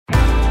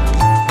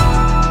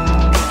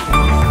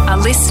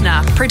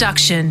listener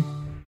production.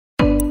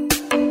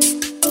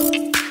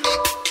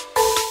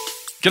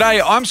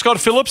 G'day, I'm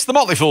Scott Phillips, the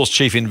Motley Fool's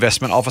Chief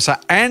Investment Officer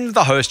and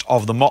the host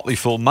of the Motley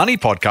Fool Money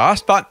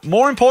podcast. But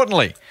more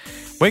importantly,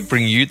 we're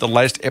bringing you the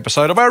latest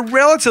episode of our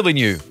relatively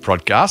new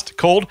podcast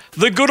called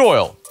The Good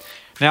Oil.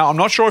 Now, I'm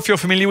not sure if you're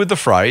familiar with the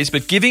phrase,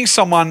 but giving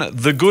someone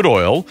the good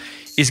oil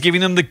is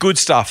giving them the good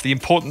stuff, the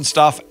important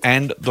stuff,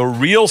 and the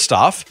real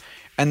stuff.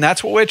 And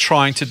that's what we're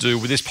trying to do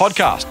with this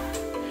podcast.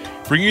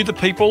 Bring you the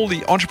people,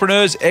 the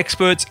entrepreneurs,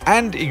 experts,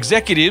 and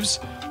executives,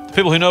 the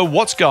people who know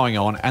what's going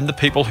on, and the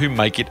people who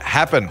make it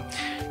happen.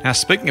 Now,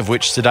 speaking of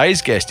which,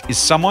 today's guest is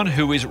someone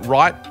who is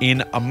right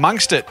in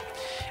amongst it.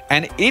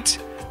 And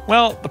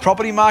the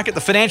property market,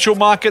 the financial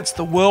markets,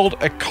 the world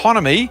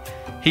economy,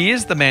 he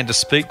is the man to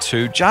speak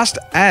to, just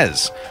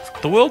as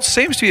the world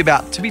seems to be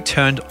about to be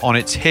turned on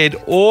its head,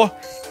 or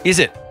is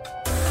it?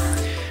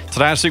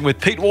 Today I'm speaking with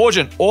Pete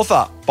Wargent,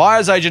 author,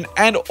 buyer's agent,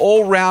 and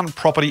all-round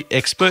property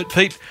expert.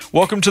 Pete,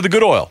 welcome to The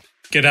Good Oil.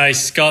 G'day,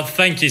 Scott.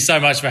 Thank you so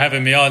much for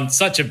having me on.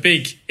 Such a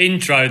big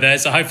intro there,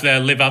 so hopefully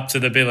I'll live up to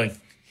the billing.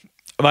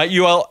 Mate,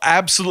 you will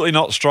absolutely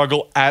not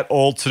struggle at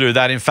all to do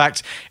that. In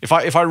fact, if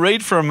I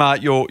read from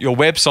your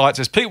website, it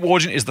says Pete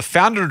Wargent is the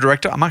founder and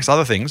director, amongst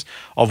other things,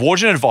 of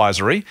Wargent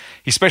Advisory.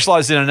 He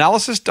specialises in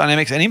analysis,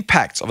 dynamics and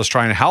impacts of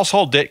Australian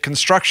household debt,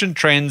 construction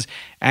trends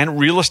and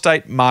real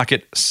estate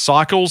market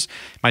cycles,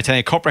 maintaining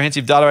a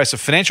comprehensive database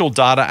of financial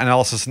data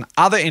analysis and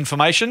other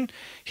information.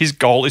 His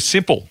goal is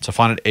simple, to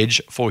find an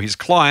edge for his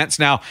clients.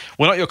 Now,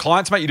 we're not your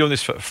clients, mate. You're doing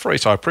this for free,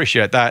 so I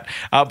appreciate that.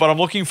 But I'm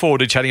looking forward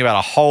to chatting about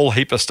a whole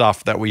heap of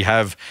stuff that we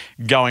have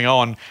going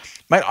on.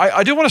 Mate,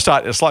 I do want to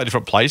start at a slightly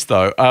different place,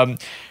 though.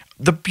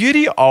 The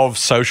beauty of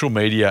social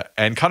media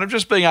and kind of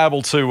just being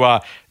able to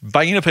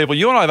bang into people.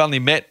 You and I have only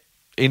met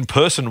in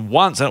person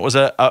once, and it was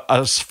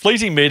a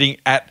fleeting meeting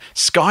at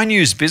Sky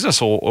News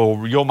Business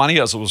or Your Money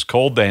as it was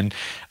called then.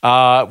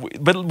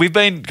 But we've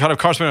been kind of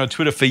corresponding on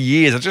Twitter for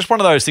years. It's just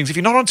one of those things. If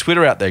you're not on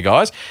Twitter out there,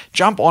 guys,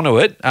 jump onto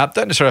it.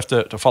 Don't necessarily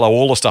have to follow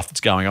all the stuff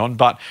that's going on,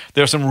 but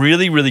there are some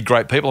really, really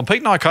great people. And Pete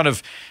and I kind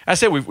of,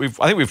 as I said,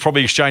 I think we've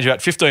probably exchanged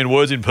about 15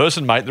 words in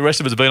person, mate. The rest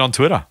of us have been on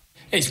Twitter.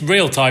 It's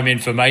real-time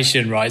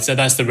information, right? So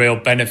that's the real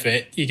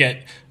benefit. You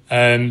get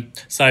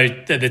so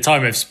at the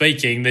time of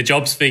speaking, the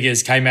jobs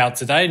figures came out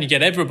today and you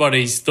get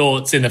everybody's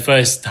thoughts in the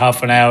first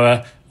half an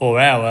hour or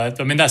hour.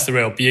 I mean, that's the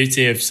real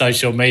beauty of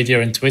social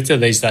media and Twitter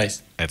these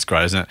days. That's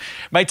great, isn't it?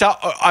 Mate,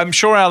 I'm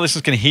sure our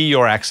listeners can hear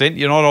your accent.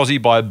 You're not Aussie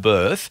by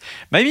birth.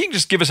 Maybe you can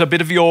just give us a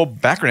bit of your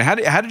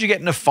background. How did you get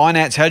into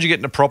finance? How did you get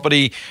into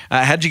property?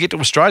 How did you get to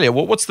Australia?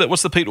 What's the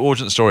Pete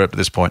Wargent story up to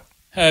this point?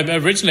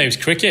 Originally, it was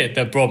cricket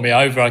that brought me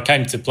over. I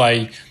came to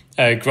play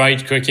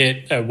grade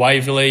cricket at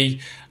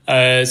Waverley.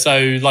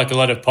 So like a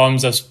lot of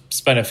Poms, I've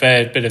spent a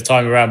fair bit of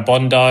time around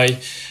Bondi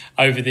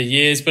over the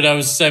years, but I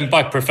was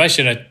by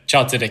profession a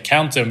chartered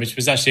accountant, which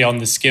was actually on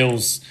the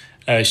skills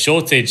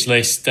shortage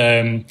list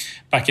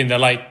back in the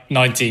late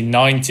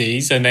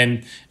 1990s, and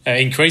then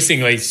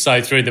increasingly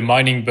so through the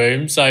mining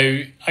boom.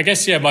 So I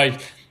guess, my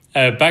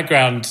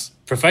background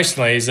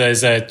professionally is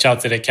as a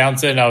chartered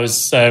accountant. I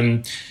was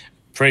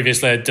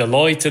previously at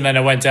Deloitte, and then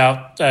I went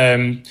out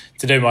to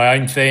do my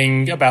own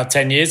thing about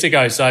 10 years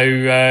ago.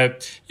 So,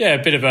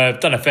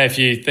 done a fair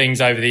few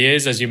things over the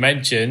years, as you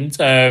mentioned.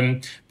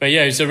 But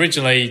it was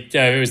originally,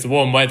 it was the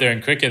warm weather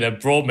and cricket that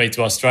brought me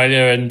to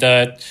Australia, and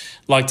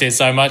liked it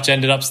so much,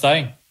 ended up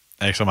staying.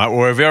 Excellent, mate.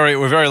 We're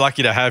very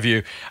lucky to have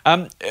you.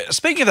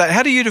 Speaking of that,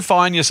 how do you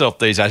define yourself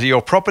these days? Are you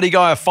a property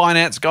guy, a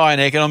finance guy, an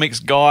economics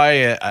guy,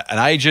 an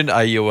agent?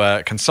 Are you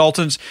a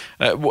consultant?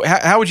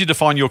 How would you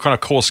define your kind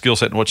of core skill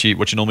set and what you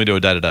normally do a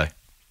day to day?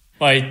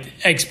 My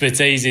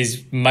expertise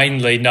is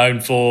mainly known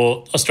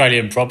for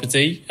Australian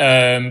property,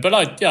 but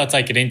I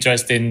take an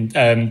interest in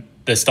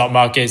the stock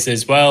markets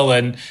as well,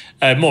 and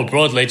more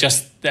broadly,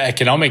 just the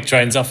economic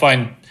trends. I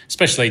find,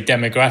 especially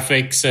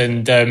demographics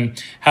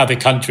and how the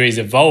country is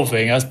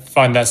evolving, I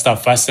find that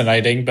stuff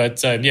fascinating.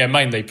 But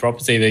mainly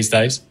property these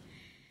days.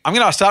 I'm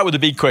going to start with the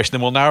big question,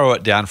 then we'll narrow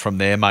it down from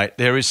there, mate.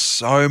 There is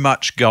so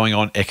much going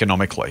on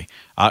economically,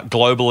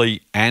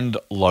 globally and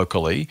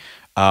locally.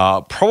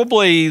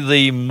 Probably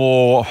the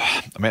more,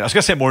 I was going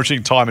to say more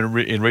interesting time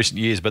in recent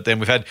years, but then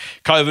we've had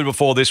COVID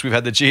before this, we've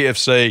had the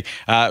GFC,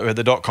 we had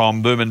the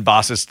dot-com boom and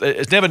bust.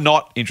 It's never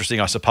not interesting,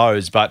 I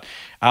suppose, but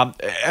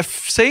it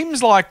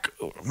seems like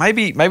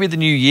maybe the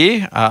new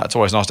year, it's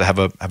always nice to have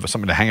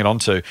something to hang it on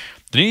to.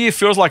 The new year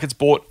feels like it's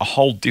brought a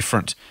whole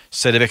different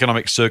set of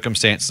economic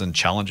circumstances and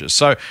challenges.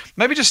 So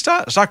maybe just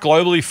start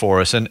globally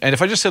for us. And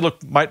if I just said,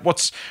 look, mate,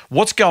 what's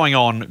going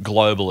on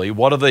globally?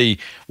 What are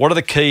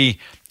the key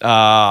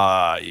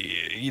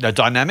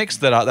dynamics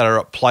that are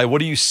at play?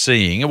 What are you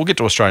seeing? And we'll get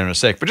to Australia in a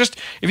sec. But just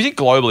if you think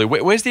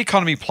globally, where's the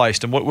economy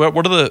placed, and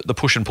what are the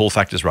push and pull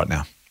factors right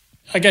now?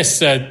 I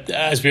guess,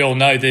 as we all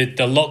know, the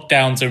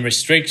lockdowns and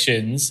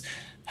restrictions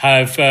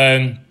have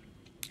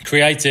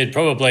created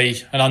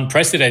probably an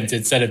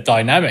unprecedented set of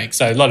dynamics.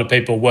 So a lot of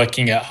people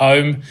working at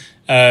home.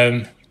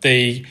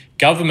 The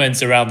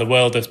governments around the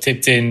world have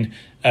tipped in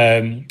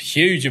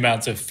huge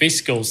amounts of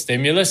fiscal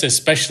stimulus,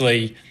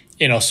 especially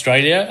in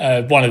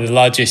Australia, one of the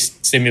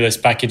largest stimulus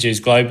packages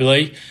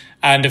globally.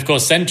 And of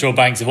course, central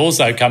banks have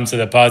also come to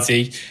the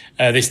party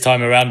this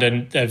time around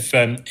and have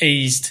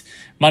eased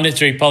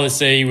monetary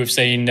policy. We've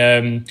seen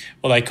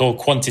what they call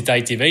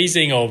quantitative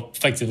easing, or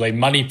effectively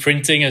money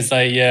printing, as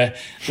they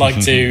like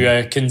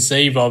to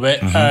conceive of it.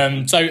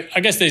 So I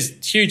guess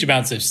there's huge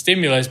amounts of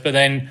stimulus, but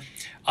then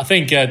I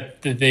think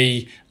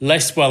the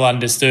less well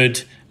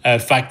understood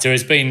factor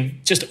has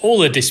been just all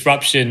the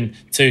disruption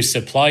to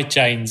supply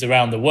chains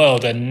around the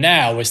world. And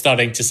now we're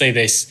starting to see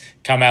this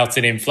come out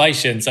in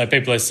inflation. So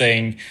people are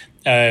seeing,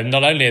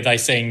 not only are they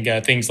seeing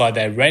things like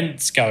their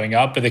rents going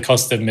up, but the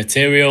cost of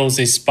materials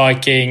is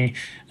spiking.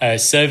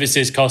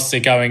 Services costs are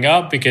going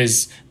up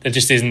because there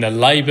just isn't the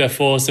labour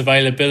force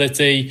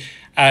availability.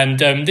 And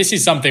this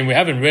is something we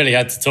haven't really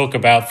had to talk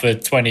about for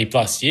 20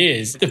 plus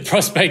years. The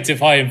prospect of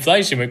high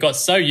inflation, we've got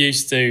so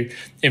used to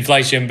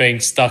inflation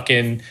being stuck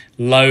in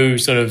low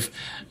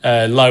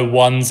low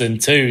ones and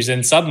twos.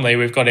 And suddenly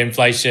we've got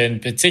inflation,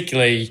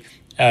 particularly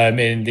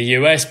in the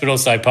US, but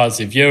also parts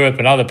of Europe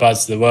and other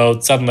parts of the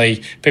world.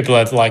 Suddenly people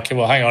are like,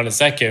 well, hang on a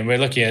second, we're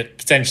looking at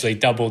potentially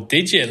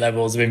double-digit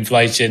levels of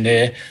inflation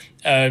here.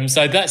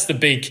 So that's the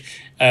big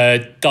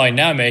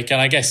dynamic. And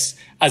I guess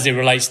as it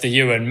relates to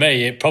you and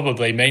me, it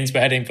probably means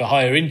we're heading for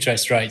higher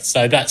interest rates.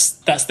 So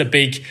that's the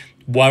big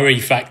worry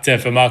factor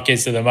for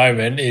markets at the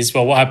moment is,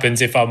 well, what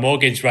happens if our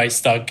mortgage rate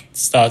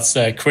starts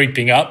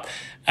creeping up?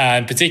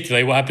 And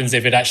particularly what happens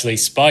if it actually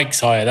spikes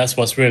higher? That's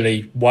what's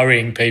really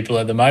worrying people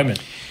at the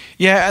moment.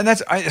 Yeah, and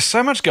that's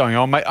so much going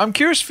on, mate. I'm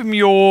curious from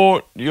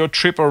your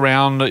trip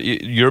around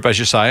Europe, as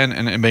you say,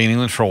 and being in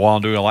England for a while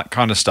and doing all that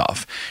kind of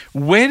stuff.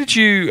 Where did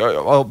you?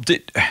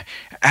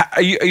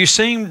 Are you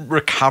seeing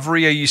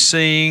recovery? Are you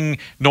seeing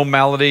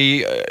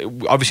normality?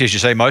 Obviously, as you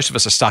say, most of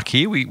us are stuck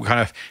here. We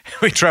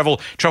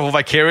travel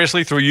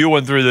vicariously through you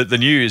and through the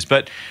news.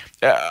 But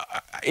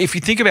if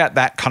you think about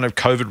that kind of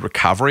COVID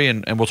recovery,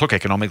 and we'll talk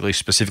economically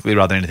specifically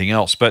rather than anything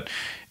else, but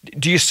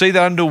do you see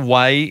that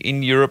underway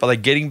in Europe? Are they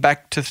getting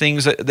back to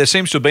things? There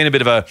seems to have been a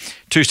bit of a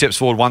 2 steps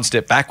forward, 1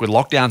 step back with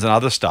lockdowns and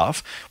other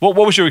stuff. What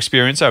was your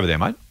experience over there,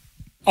 mate?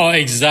 Oh,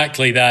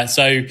 exactly that.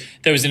 So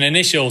there was an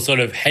initial sort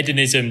of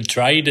hedonism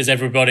trade as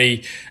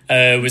everybody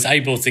was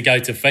able to go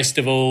to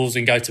festivals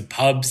and go to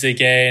pubs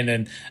again.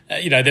 And,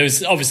 there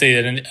was obviously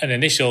an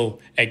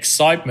initial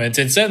excitement.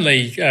 And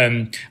certainly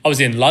I was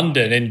in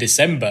London in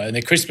December and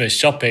the Christmas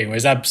shopping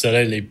was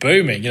absolutely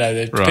booming.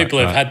 People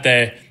have had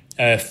their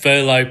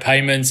furlough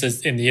payments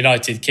in the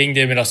United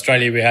Kingdom. In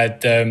Australia, we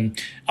had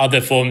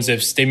other forms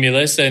of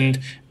stimulus. And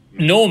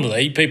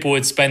normally people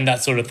would spend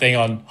that sort of thing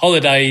on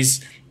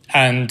holidays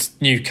and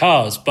new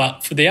cars.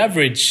 But for the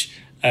average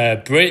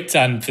Brit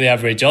and for the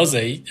average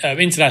Aussie,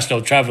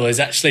 international travel has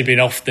actually been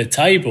off the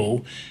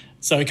table.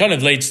 So it kind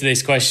of leads to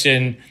this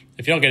question,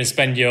 if you're not going to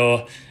spend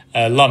your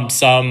lump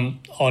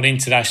sum on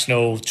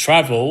international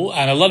travel,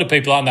 and a lot of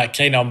people aren't that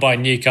keen on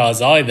buying new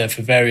cars either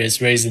for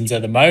various reasons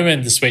at the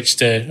moment, the switch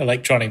to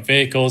electronic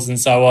vehicles and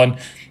so on,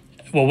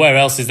 well, where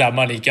else is that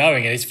money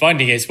going? And it's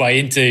finding its way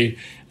into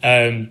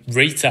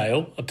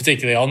retail,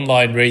 particularly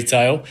online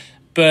retail.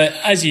 But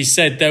as you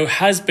said, there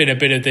has been a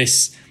bit of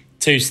this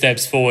 2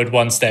 steps forward,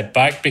 1 step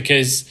back,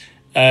 because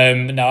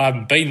now I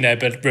haven't been there,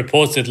 but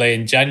reportedly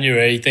in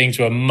January, things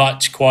were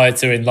much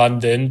quieter in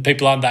London.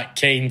 People aren't that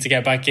keen to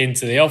get back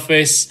into the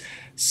office.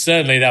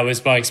 Certainly that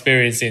was my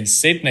experience in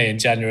Sydney in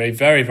January,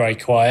 very, very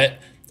quiet.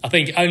 I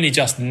think only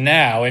just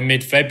now in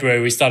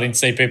mid-February, we're starting to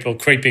see people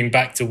creeping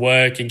back to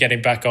work and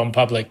getting back on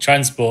public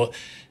transport.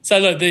 So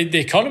look, the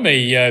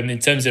economy in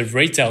terms of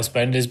retail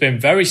spend has been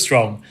very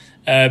strong.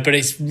 But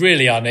it's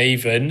really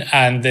uneven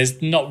and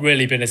there's not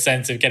really been a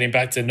sense of getting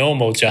back to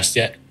normal just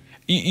yet.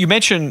 You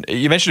mentioned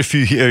a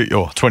few years,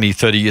 20,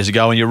 30 years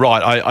ago, and you're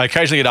right. I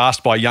occasionally get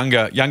asked by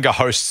younger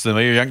hosts than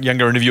me,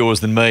 younger interviewers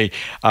than me,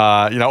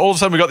 all of a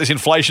sudden we've got this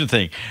inflation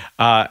thing.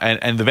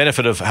 And the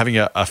benefit of having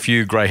a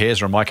few grey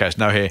hairs, or in my case,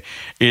 no hair,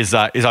 is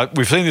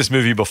we've seen this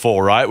movie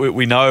before, right?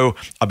 We know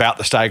about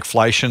the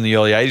stagflation in the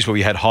early 80s where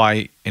we had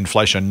high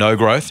inflation and no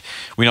growth.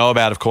 We know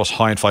about, of course,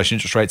 high inflation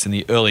interest rates in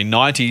the early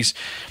 90s.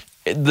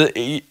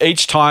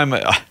 Each time,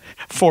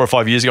 4 or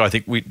 5 years ago, I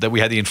think we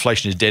had the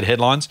inflation is dead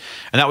headlines,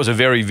 and that was a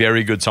very,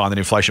 very good sign that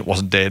inflation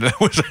wasn't dead.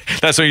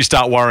 That's when you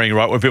start worrying,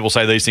 right? When people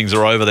say these things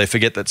are over, they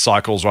forget that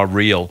cycles are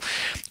real.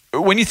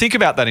 When you think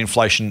about that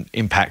inflation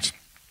impact,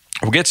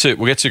 we'll get to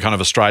kind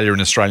of Australia and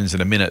Australians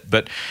in a minute,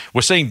 but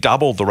we're seeing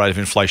double the rate of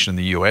inflation in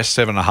the US,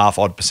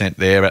 7.5%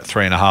 there, at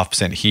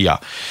 3.5% here.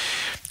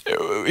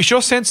 Is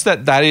your sense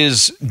that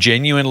is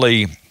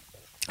genuinely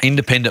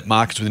independent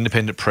markets with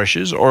independent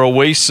pressures, or are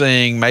we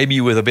seeing,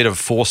 maybe with a bit of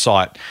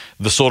foresight,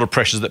 the sort of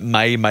pressures that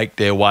may make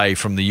their way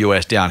from the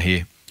US down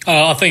here?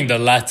 I think the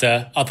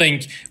latter. I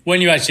think when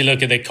you actually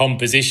look at the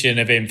composition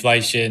of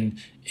inflation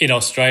in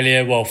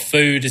Australia, well,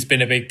 food has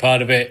been a big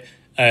part of it,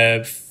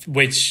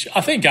 which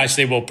I think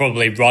actually will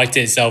probably right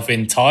itself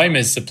in time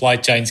as supply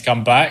chains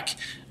come back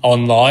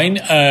online.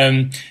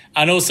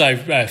 And also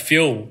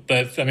fuel.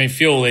 But, I mean,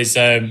 fuel is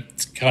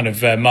kind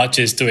of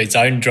marches to its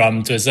own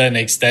drum to a certain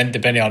extent,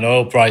 depending on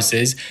oil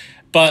prices.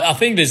 But I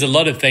think there's a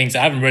lot of things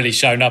that haven't really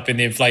shown up in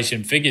the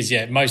inflation figures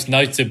yet, most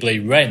notably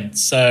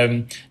rents.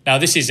 Now,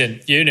 this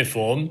isn't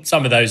uniform.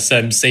 Some of those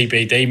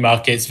CBD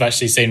markets have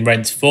actually seen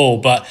rents fall,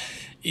 but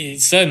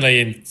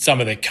certainly in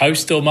some of the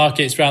coastal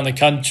markets around the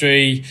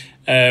country,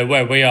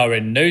 where we are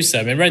in Noosa,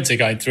 I mean, rents are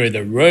going through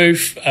the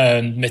roof.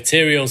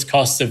 Materials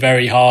costs are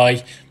very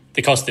high.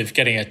 The cost of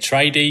getting a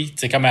tradie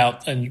to come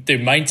out and do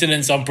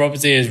maintenance on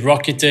property has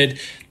rocketed.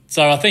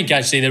 So I think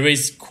actually there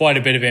is quite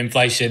a bit of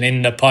inflation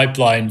in the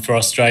pipeline for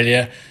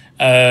Australia.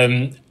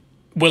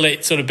 Will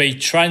it sort of be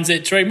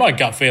transitory? My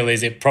gut feel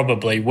is it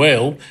probably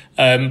will,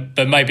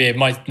 but maybe it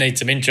might need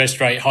some interest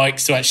rate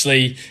hikes to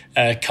actually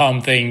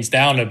calm things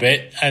down a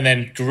bit, and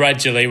then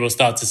gradually we'll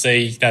start to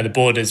see the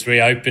borders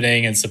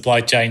reopening and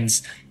supply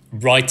chains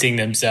righting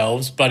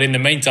themselves. But in the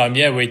meantime,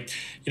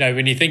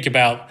 when you think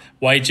about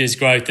wages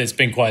growth that's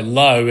been quite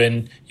low,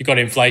 and you've got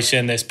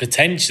inflation that's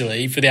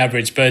potentially for the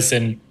average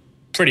person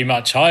pretty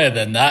much higher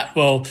than that.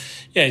 Well,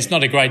 it's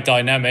not a great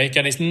dynamic,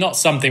 and it's not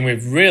something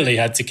we've really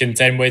had to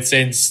contend with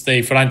since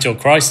the financial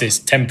crisis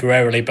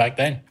temporarily back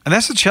then. And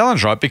that's the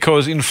challenge, right?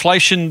 Because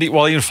inflation,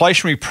 while the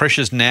inflationary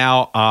pressures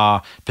now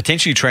are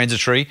potentially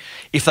transitory,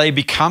 if they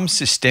become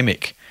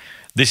systemic,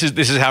 this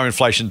is how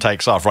inflation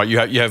takes off, right?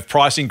 You have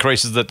price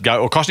increases that go,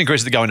 or cost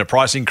increases that go into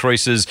price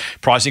increases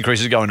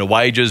go into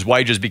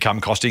wages become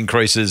cost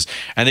increases,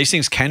 and these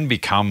things can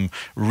become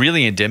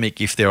really endemic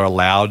if they're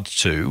allowed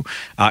to.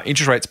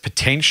 Interest rates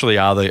potentially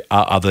are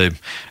the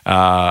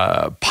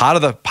part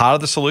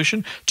of the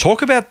solution.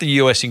 Talk about the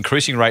US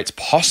increasing rates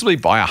possibly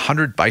by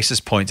 100 basis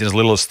points in as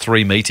little as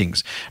 3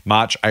 meetings,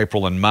 March,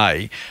 April, and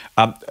May.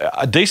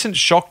 A decent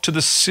shock to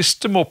the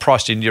system, or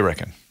priced in, do you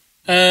reckon?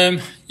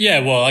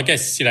 Well, I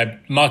guess,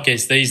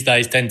 markets these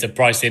days tend to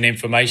price in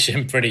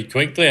information pretty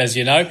quickly, as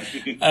you know.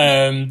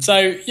 It's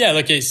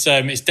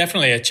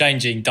definitely a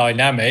changing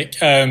dynamic.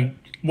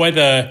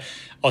 Whether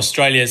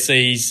Australia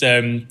sees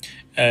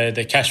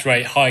the cash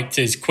rate hiked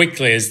as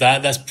quickly as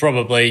that's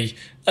probably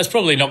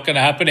not going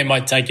to happen. It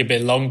might take a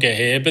bit longer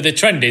here, but the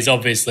trend is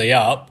obviously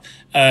up.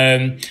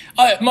 My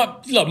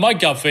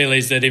gut feel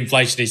is that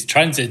inflation is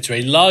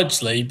transitory,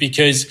 largely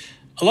because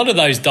a lot of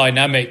those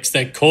dynamics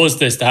that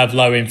caused us to have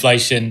low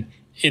inflation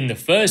in the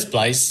first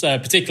place,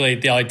 particularly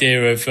the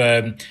idea of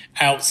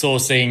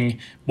outsourcing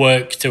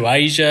work to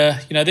Asia.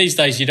 These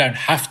days you don't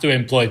have to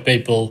employ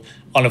people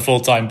on a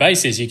full-time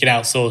basis. You can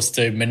outsource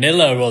to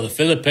Manila or the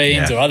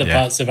Philippines or other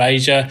parts of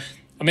Asia.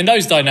 I mean,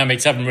 those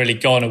dynamics haven't really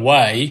gone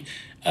away.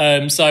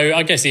 So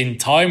I guess in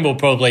time we'll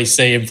probably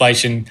see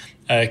inflation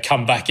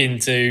come back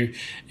into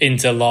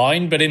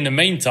line. But in the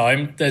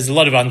meantime, there's a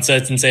lot of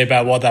uncertainty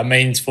about what that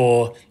means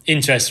for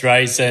interest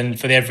rates and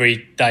for the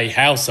everyday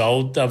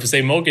household,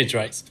 obviously mortgage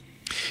rates.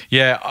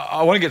 Yeah,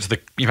 I want to get to the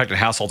impact on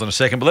households in a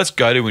second, but let's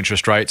go to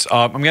interest rates.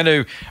 I'm going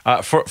to,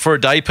 for a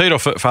day, Pete, or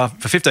for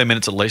 15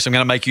 minutes at least, I'm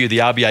going to make you the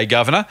RBA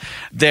governor.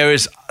 There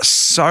is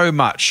so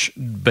much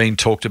being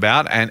talked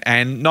about,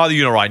 and neither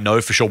you nor I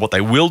know for sure what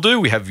they will do.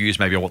 We have views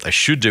maybe on what they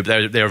should do,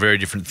 but they are very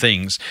different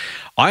things.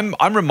 I'm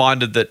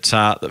reminded that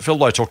Phil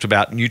Lowe talked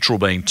about neutral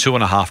being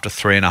 2.5% to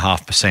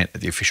 3.5% at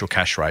the official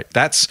cash rate.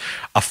 That's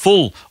a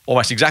full,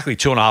 almost exactly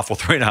 2.5% or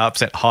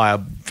 3.5%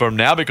 higher from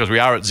now, because we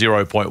are at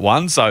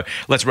 0.1. So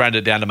let's round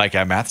it down to make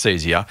our maths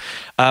easier.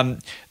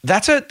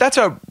 That's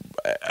a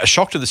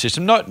shock to the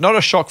system. Not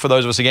a shock for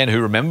those of us, again,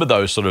 who remember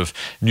those sort of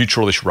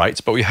neutralish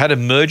rates, but we had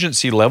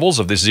emergency levels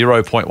of this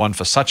 0.1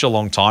 for such a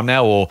long time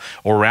now, or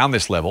around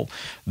this level,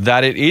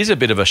 that it is a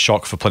bit of a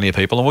shock for plenty of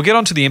people. And we'll get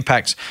onto the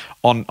impacts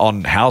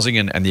on housing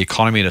and the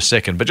economy in a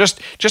second, but just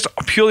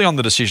purely on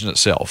the decision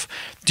itself.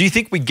 Do you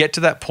think we get to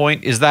that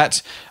point? Is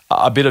that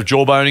a bit of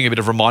jawboning, a bit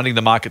of reminding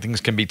the market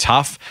things can be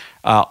tough?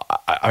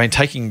 I mean,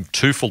 taking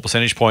 2 full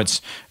percentage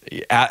points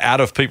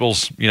out of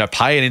people's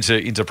pay and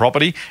into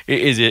property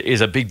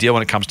is a big deal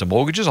when it comes to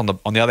mortgages. On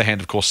the other hand,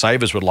 of course,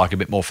 savers would like a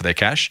bit more for their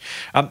cash.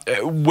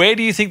 Where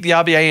do you think the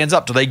RBA ends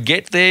up? Do they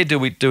get there? Do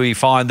we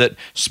find that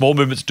small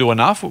movements do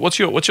enough? What's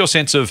your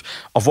sense of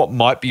what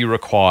might be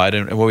required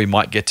and where we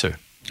might get to?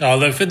 Oh,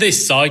 look, for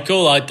this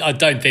cycle, I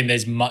don't think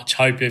there's much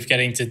hope of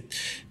getting to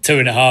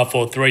 2.5%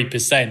 or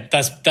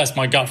 3%. That's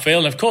my gut feel.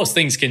 And of course,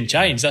 things can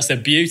change. That's the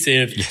beauty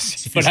of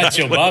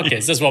financial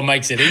markets. That's what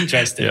makes it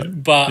interesting. Yeah.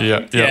 But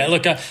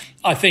look,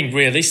 I think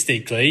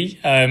realistically,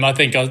 I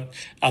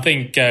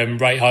think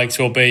rate hikes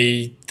will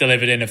be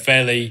delivered in a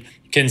fairly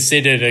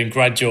considered and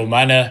gradual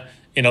manner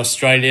in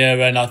Australia.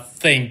 And I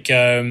think,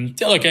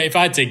 look, if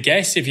I had to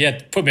guess, if you had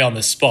to put me on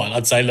the spot,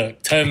 I'd say,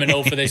 look,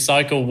 terminal for this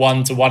cycle,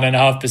 1 to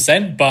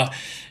 1.5%. But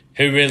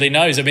who really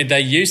knows? I mean,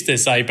 they used to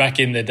say back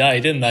in the day,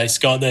 didn't they,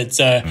 Scott,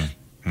 that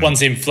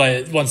once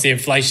the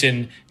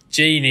inflation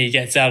genie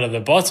gets out of the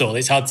bottle,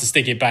 it's hard to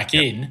stick it back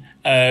in.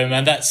 And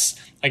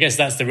I guess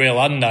that's the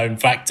real unknown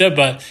factor.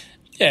 But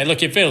yeah,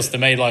 look, it feels to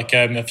me like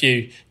a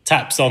few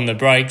taps on the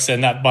brakes,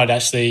 and that might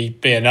actually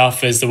be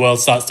enough as the world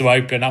starts to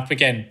open up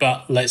again.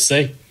 But let's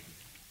see.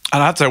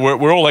 And I have to say,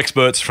 we're all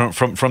experts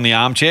from the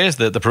armchairs,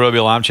 the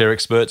proverbial armchair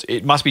experts.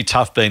 It must be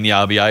tough being the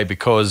RBA,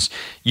 because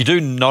you do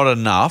not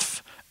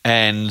enough,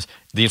 and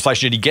the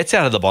inflation genie gets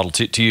out of the bottle,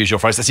 to use your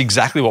phrase. That's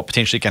exactly what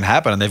potentially can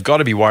happen, and they've got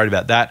to be worried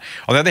about that.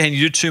 On the other hand,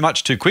 you do too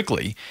much too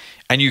quickly,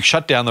 and you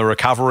shut down the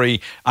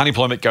recovery,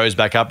 unemployment goes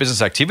back up,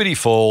 business activity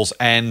falls,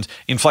 and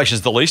inflation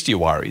is the least of your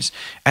worries.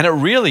 And it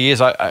really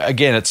is,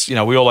 again, it's,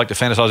 we all like to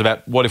fantasize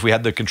about what if we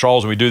had the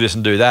controls and we do this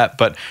and do that,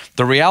 but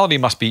the reality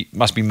must be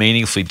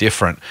meaningfully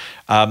different.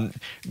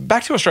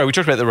 Back to Australia, we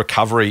talked about the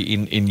recovery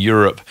in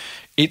Europe.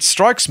 It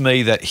strikes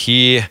me that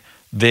here,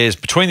 there's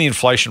between the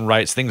inflation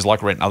rates, things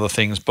like rent and other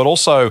things, but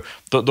also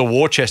the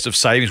war chest of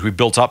savings we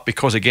built up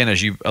because, again,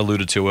 as you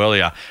alluded to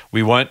earlier,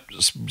 we weren't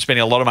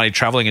spending a lot of money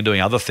traveling and doing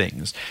other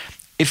things.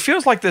 It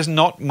feels like there's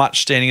not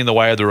much standing in the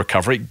way of the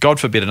recovery. God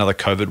forbid another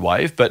COVID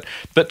wave, but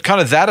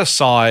kind of that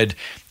aside,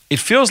 it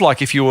feels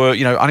like if you were,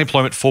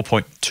 unemployment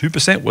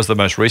 4.2% was the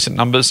most recent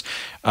numbers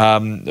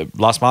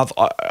last month.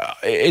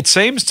 It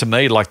seems to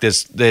me like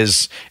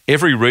there's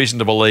every reason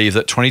to believe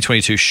that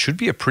 2022 should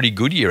be a pretty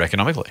good year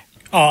economically.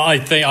 Oh, I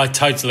think I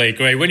totally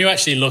agree. When you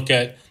actually look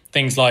at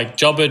things like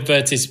job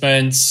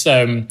advertisements,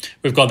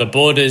 we've got the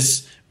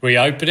borders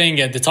reopening.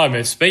 At the time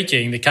of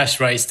speaking, the cash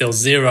rate is still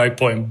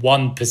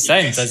 0.1%,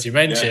 yes, as you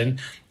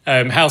mentioned.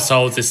 Yeah.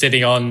 Households are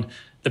sitting on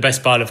the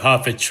best part of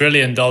 $500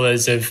 billion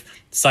of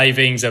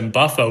savings and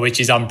buffer,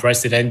 which is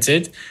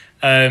unprecedented.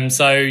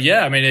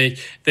 The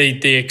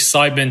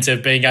excitement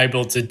of being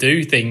able to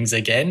do things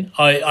again,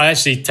 I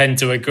actually tend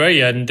to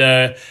agree. And,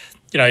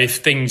 if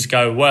things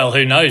go well,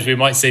 who knows? We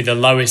might see the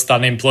lowest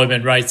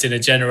unemployment rates in a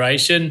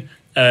generation,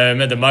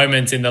 at the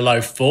moment in the low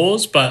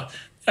 4s, but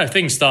if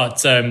things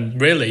start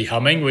really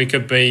humming, we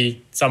could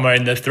be somewhere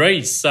in the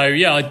 3s. So,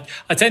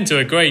 I tend to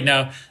agree.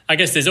 Now, I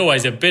guess there's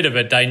always a bit of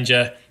a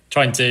danger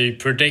trying to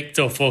predict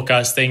or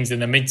forecast things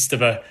in the midst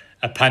of a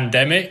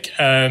pandemic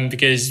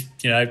because,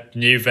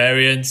 new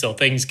variants or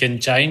things can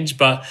change.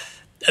 But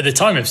at the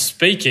time of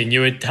speaking,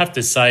 you would have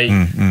to say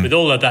with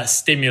all of that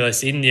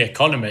stimulus in the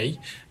economy,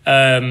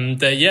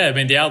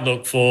 the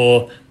outlook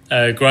for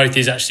growth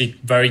is actually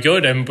very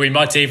good. And we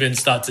might even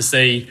start to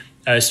see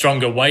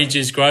stronger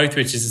wages growth,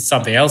 which is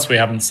something else we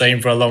haven't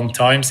seen for a long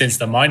time since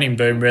the mining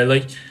boom,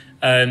 really.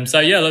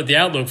 The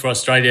outlook for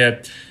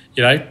Australia,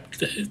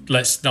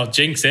 let's not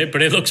jinx it,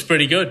 but it looks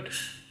pretty good.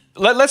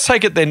 Let's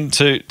take it then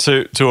to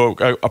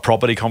a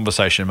property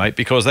conversation, mate,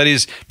 because that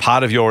is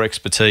part of your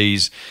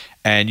expertise,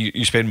 and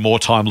you spend more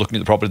time looking at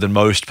the property than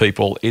most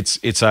people. It's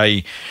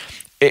a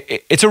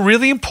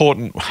really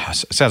important,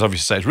 it sounds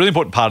obvious to say, it's a really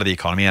important part of the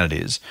economy, and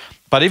it is.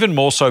 But even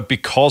more so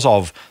because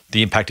of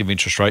the impact of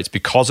interest rates,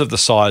 because of the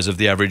size of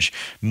the average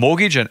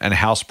mortgage and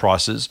house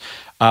prices.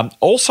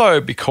 Also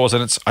because,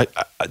 and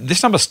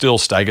this number still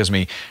staggers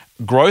me,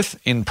 growth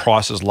in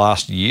prices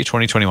last year,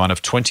 2021,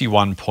 of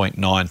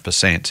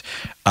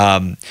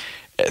 21.9%.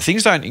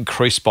 Things don't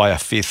increase by a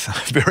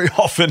fifth very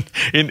often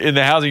in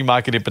the housing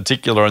market in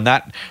particular, and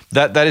that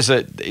is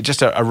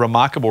just a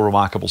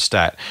remarkable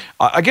stat.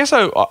 I guess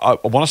I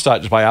want to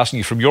start just by asking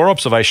you, from your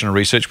observation and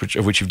research,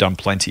 of which you've done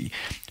plenty,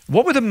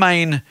 what were the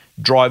main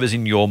drivers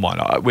in your mind?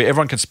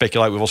 Everyone can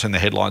speculate. We've all seen the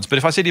headlines. But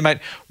if I said to you, mate,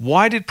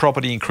 why did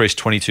property increase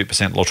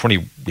 22% or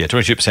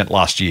 22%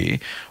 last year?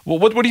 Well,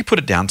 what do you put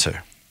it down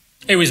to?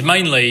 It was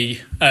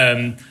mainly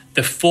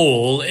the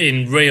fall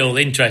in real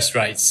interest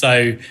rates.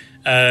 So,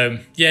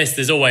 yes,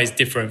 there's always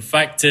different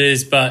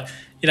factors, but,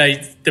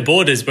 the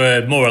borders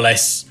were more or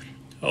less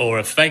or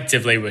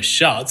effectively were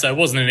shut. So it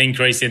wasn't an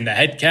increase in the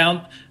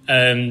headcount.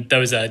 There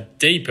was a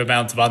deep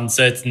amount of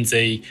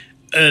uncertainty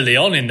early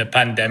on in the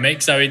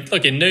pandemic. So, in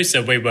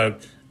Noosa, we were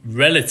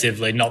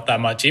relatively not that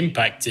much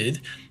impacted.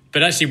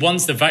 But actually,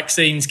 once the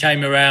vaccines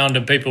came around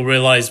and people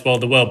realised, well,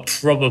 the world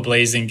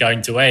probably isn't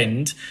going to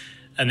end,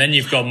 and then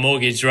you've got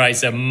mortgage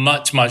rates at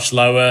much, much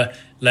lower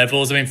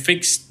levels.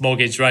 Fixed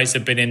mortgage rates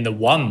have been in the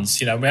 1s.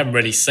 We haven't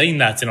really seen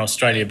that in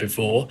Australia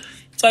before.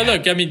 So,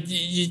 look,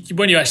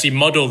 when you actually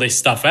model this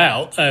stuff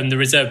out, the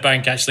Reserve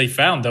Bank actually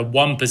found a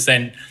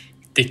 1%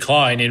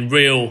 decline in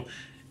real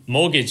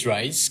mortgage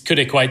rates could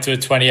equate to a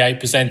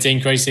 28%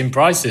 increase in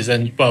prices.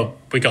 And, well,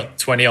 we got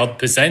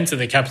 20-odd% at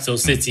the capital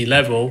city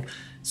level.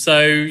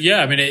 So,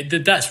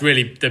 that's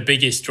really the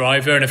biggest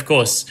driver. And, of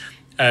course,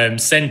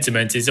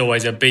 sentiment is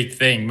always a big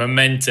thing,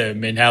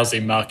 momentum in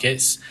housing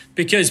markets,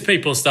 because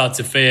people start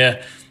to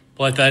fear,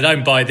 well, if they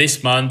don't buy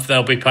this month,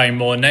 they'll be paying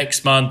more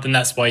next month, and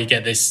that's why you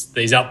get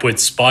these upward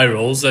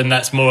spirals, and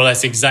that's more or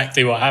less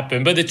exactly what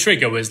happened. But the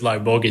trigger was low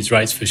mortgage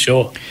rates for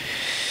sure.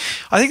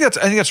 I think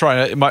that's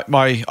right.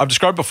 I've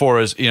described before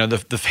as,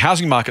 the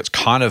housing market's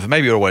kind of,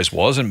 maybe it always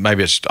was, and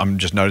maybe I'm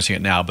just noticing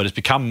it now, but it's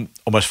become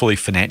almost fully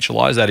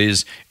financialized. That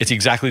is, it's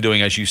exactly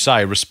doing, as you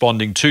say,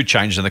 responding to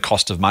changes in the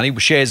cost of money.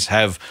 Shares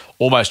have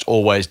almost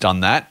always done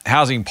that.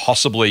 Housing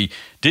possibly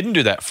didn't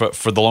do that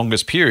for the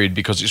longest period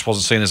because it just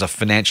wasn't seen as a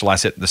financial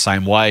asset in the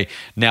same way.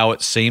 Now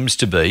it seems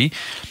to be.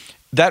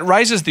 That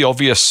raises the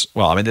obvious,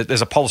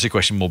 there's a policy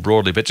question more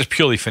broadly, but just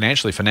purely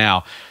financially for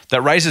now,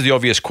 that raises the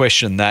obvious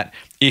question that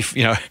if,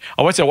 I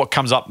won't say what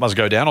comes up must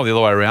go down or the other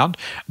way around,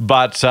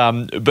 but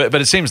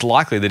it seems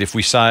likely that if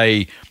we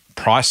say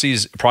price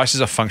is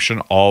a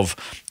function of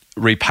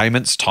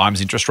repayments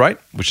times interest rate,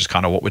 which is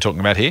kind of what we're talking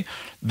about here,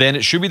 then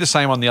it should be the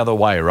same on the other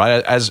way,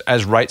 right?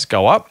 As rates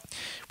go up,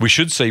 we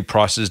should see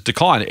prices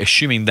decline,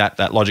 assuming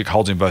that logic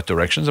holds in both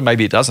directions, and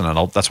maybe it doesn't,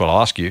 and that's what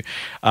I'll ask you.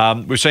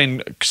 We've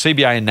seen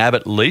CBA and NAB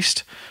at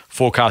least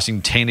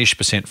forecasting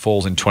 10-ish%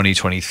 falls in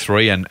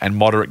 2023 and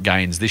moderate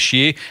gains this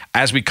year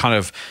as we kind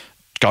of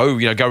go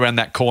around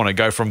that corner,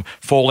 go from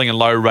falling and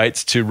low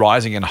rates to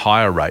rising and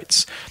higher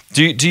rates.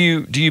 Do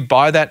you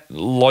buy that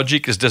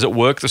logic? Does it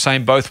work the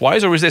same both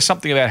ways, or is there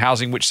something about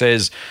housing which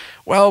says,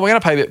 well, we're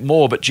going to pay a bit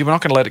more, but we're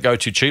not going to let it go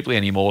too cheaply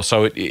anymore?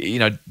 So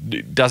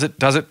does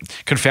it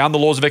confound the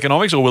laws of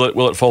economics, or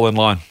will it fall in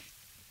line?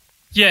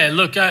 Yeah,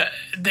 look, the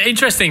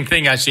interesting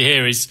thing actually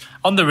here is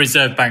on the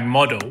Reserve Bank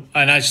model,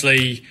 and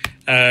actually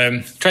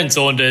Trent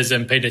Saunders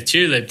and Peter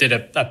Tulip did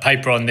a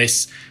paper on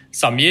this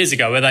some years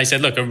ago where they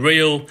said, look, a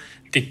real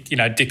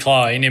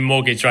decline in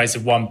mortgage rates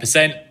of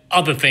 1%,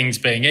 other things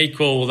being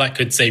equal, that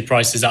could see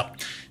prices up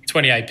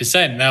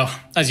 28%. Now,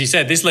 as you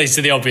said, this leads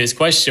to the obvious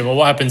question, well,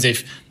 what happens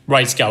if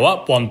rates go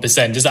up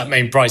 1%? Does that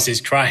mean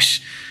prices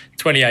crash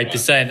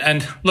 28%?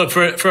 And look,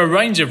 for a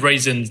range of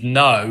reasons,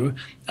 no.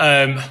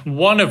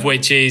 One of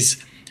which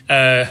is,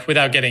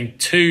 without getting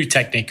too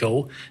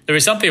technical, there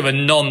is something of a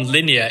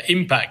non-linear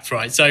impact,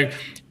 right? So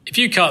if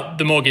you cut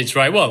the mortgage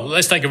rate, well,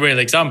 let's take a real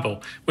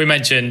example. We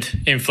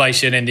mentioned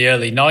inflation in the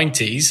early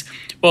 90s.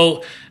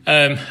 Well,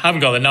 I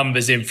haven't got the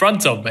numbers in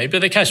front of me,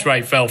 but the cash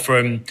rate fell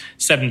from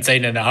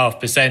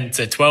 17.5%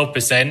 to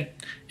 12%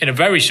 in a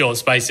very short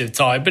space of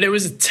time. But it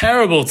was a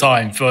terrible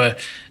time for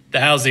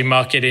the housing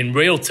market in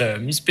real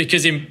terms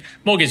because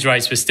mortgage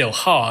rates were still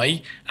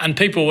high and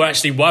people were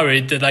actually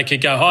worried that they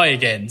could go high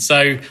again.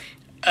 So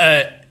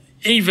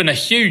even a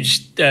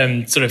huge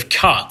sort of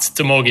cut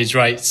to mortgage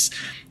rates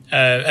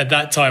at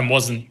that time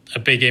wasn't a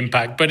big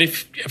impact. But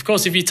if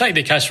you take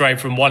the cash rate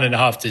from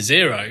 1.5 to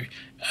 0,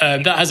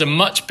 that has a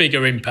much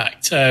bigger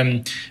impact.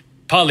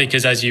 Partly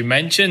because, as you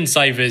mentioned,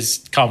 savers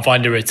can't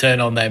find a return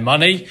on their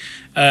money.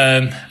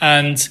 So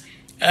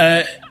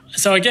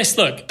I guess,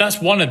 look,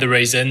 that's one of the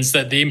reasons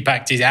that the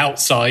impact is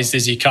outsized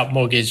as you cut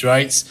mortgage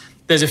rates.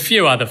 There's a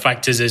few other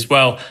factors as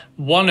well,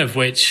 one of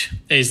which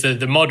is that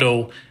the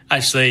model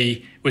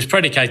actually was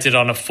predicated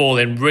on a fall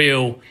in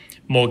real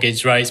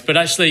mortgage rates. But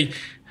actually,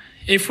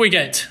 if we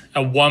get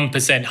a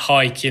 1%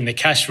 hike in the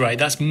cash rate,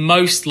 that's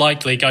most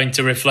likely going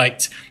to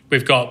reflect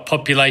we've got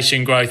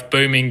population growth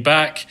booming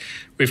back.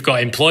 We've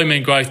got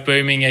employment growth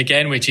booming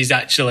again, which is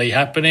actually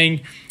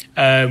happening.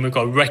 We've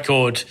got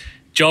record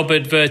job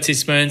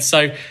advertisements.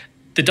 So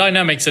the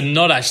dynamics are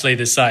not actually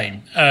the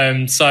same.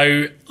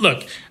 So,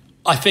 look,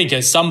 I think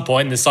at some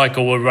point the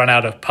cycle will run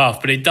out of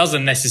puff, but it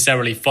doesn't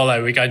necessarily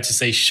follow we're going to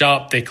see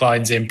sharp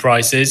declines in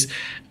prices.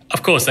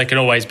 Of course, there can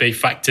always be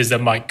factors that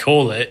might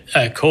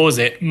cause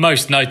it,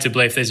 most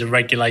notably if there's a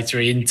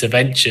regulatory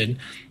intervention.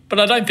 But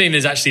I don't think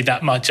there's actually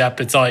that much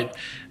appetite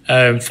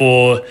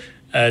for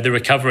the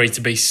recovery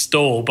to be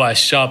stalled by a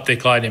sharp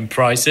decline in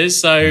prices.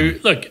 So,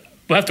 look,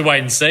 we'll have to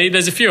wait and see.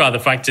 There's a few other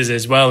factors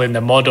as well in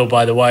the model,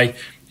 by the way,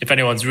 if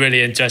anyone's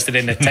really interested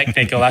in the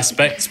technical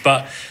aspects.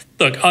 But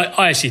look,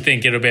 I actually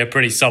think it'll be a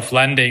pretty soft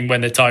landing when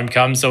the time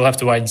comes, so we'll have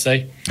to wait and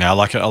see. Yeah, I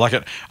like it.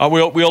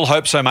 We all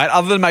hope so, mate.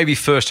 Other than maybe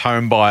first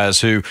home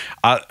buyers who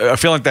I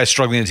feel like they're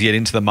struggling to get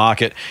into the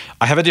market,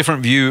 I have a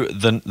different view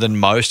than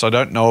most. I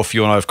don't know if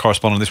you and I have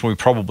corresponded on this one. We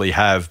probably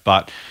have,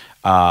 but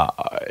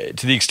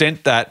to the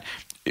extent that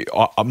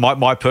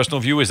my personal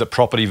view is that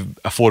property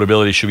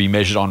affordability should be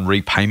measured on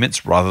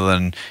repayments rather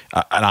than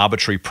an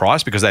arbitrary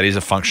price, because that is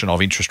a function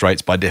of interest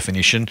rates by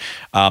definition.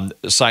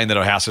 Saying that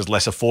a house is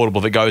less affordable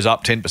if it goes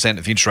up 10%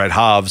 if the interest rate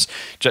halves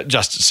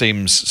just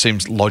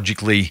seems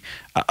logically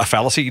a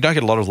fallacy. You don't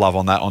get a lot of love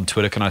on that on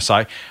Twitter, can I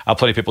say?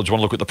 Plenty of people just want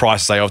to look at the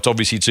price and say, oh, it's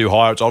obviously too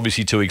high, or it's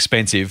obviously too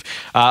expensive.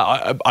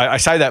 I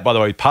say that, by the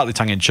way, partly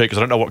tongue-in-cheek because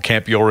I don't know what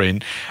camp you're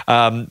in.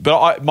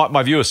 But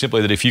my view is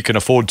simply that if you can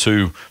afford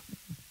to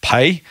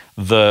pay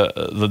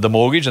the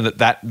mortgage and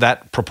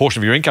that proportion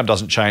of your income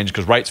doesn't change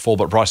because rates fall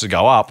but prices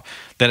go up,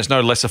 then it's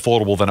no less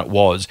affordable than it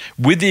was,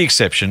 with the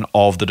exception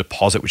of the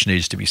deposit which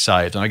needs to be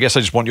saved. And I guess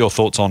I just want your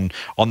thoughts on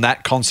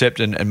that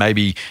concept and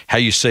maybe how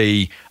you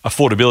see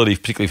affordability,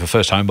 particularly for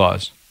first home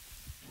buyers.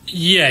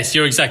 Yes,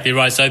 you're exactly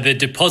right. So the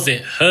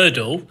deposit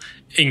hurdle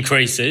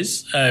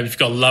increases if you've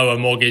got lower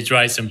mortgage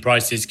rates and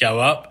prices go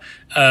up.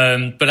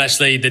 But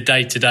actually the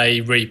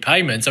day-to-day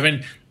repayments, I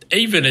mean,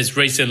 even as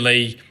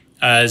recently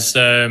as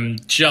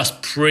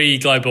just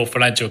pre-global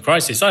financial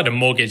crisis, I had a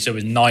mortgage that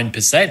was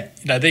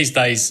 9%. These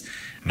days,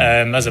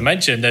 as I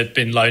mentioned, there have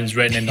been loans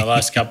written in the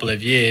last couple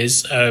of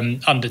years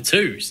under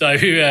 2%. So,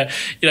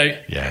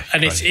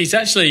 and it's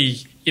actually,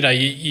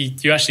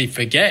 you actually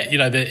forget,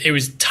 that it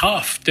was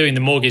tough doing the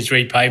mortgage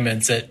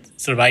repayments at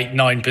sort of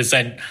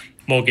 8-9%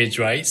 mortgage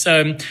rates.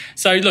 So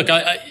look,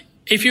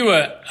 if you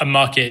were a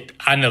market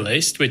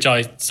analyst, which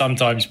I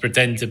sometimes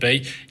pretend to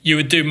be, you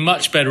would do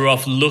much better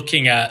off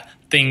looking at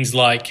things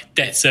like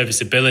debt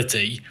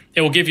serviceability.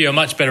 It will give you a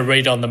much better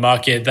read on the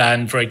market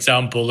than, for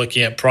example,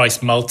 looking at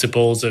price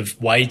multiples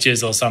of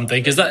wages or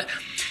something. Because that,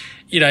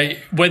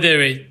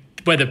 whether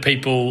whether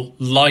people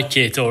like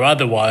it or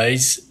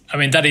otherwise, I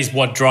mean, that is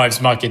what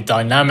drives market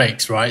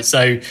dynamics, right?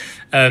 So,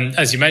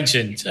 as you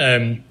mentioned,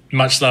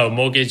 much lower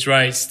mortgage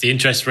rates, the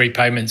interest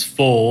repayments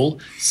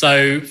fall.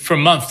 So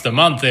from month to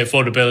month, the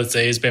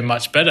affordability has been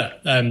much better.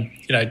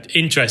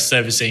 Interest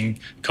servicing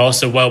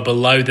costs are well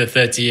below the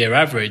 30-year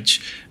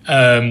average.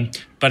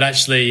 But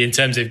actually, in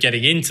terms of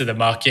getting into the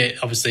market,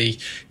 obviously,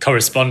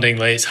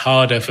 correspondingly, it's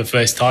harder for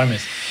first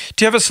timers.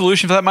 Do you have a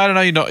solution for that, mate? I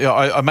know you're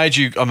not. I made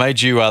you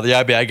the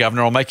ABA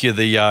governor. I'll make you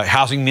the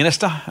housing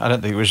minister. I don't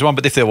think there was one,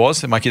 but if there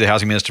was, I'll make you the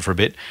housing minister for a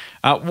bit.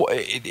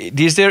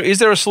 Is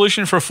there a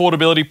solution for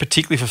affordability,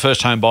 particularly for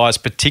first home buyers,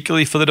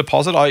 particularly for the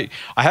deposit? I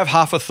have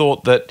half a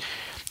thought that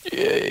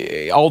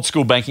old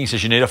school banking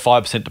says you need a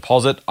 5%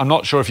 deposit. I'm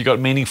not sure if you've got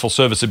meaningful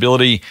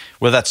serviceability,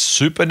 whether that's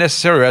super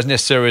necessary or as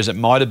necessary as it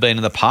might have been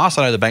in the past.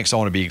 I know the banks don't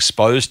want to be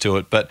exposed to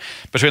it, but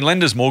between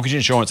lenders, mortgage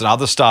insurance, and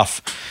other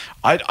stuff,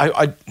 I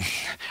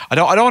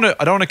don't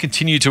want to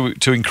continue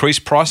to increase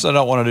prices. I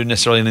don't want to do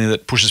necessarily anything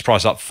that pushes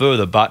price up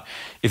further. But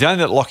if the only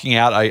thing that locking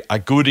out a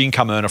good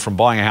income earner from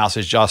buying a house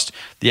is just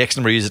the X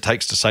number of years it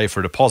takes to save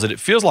for a deposit, it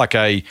feels like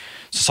a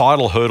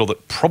societal hurdle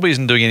that probably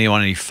isn't doing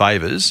anyone any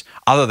favours,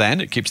 other than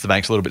it keeps the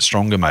banks a little bit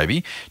stronger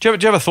maybe. Do you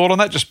have a thought on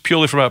that, just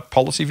purely from a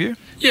policy view?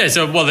 Yeah,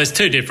 there's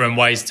two different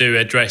ways to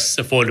address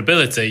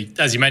affordability.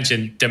 As you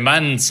mentioned,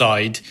 demand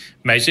side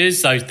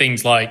measures, so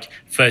things like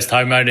first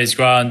homeowners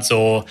grants,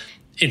 or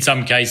in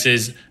some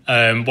cases,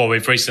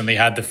 we've recently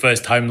had the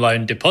first home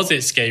loan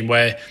deposit scheme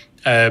where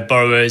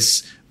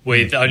borrowers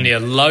with only a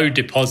low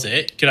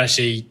deposit could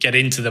actually get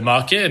into the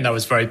market, and that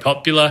was very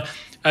popular.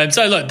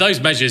 So, look, those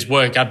measures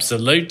work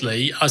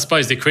absolutely. I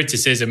suppose the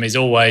criticism is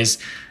always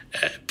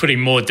putting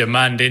more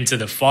demand into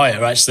the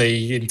fire,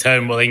 actually, in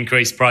turn, will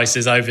increase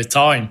prices over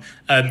time.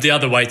 The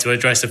other way to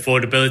address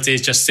affordability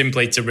is just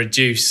simply to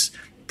reduce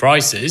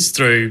prices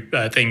through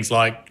things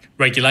like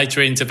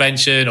regulatory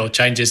intervention or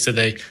changes to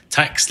the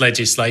tax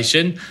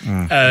legislation.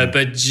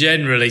 But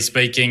generally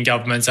speaking,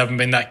 governments haven't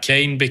been that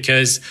keen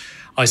because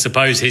I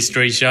suppose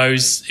history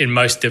shows in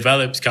most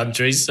developed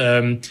countries,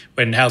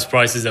 when house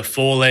prices are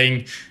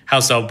falling,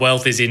 household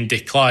wealth is in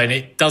decline,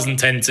 it doesn't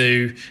tend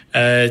to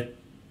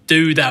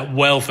do that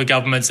well for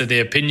governments at the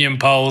opinion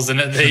polls and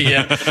at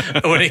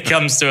the when it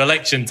comes to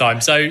election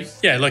time. So,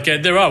 yeah, look,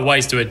 there are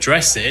ways to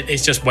address it.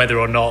 It's just whether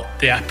or not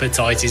the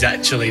appetite is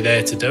actually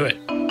there to do it.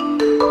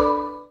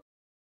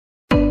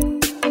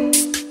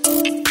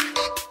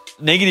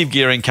 Negative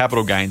gearing,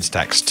 capital gains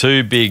tax,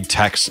 two big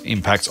tax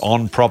impacts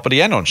on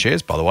property and on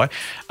shares, by the way,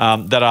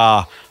 that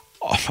are,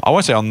 I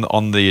won't say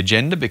on the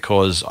agenda,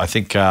 because I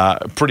think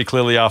pretty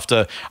clearly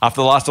after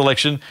the last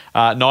election,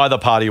 neither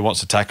party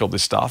wants to tackle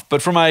this stuff.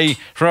 But from a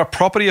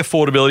property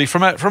affordability,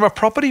 from a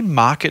property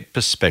market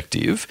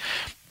perspective,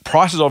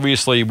 prices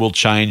obviously will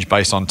change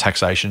based on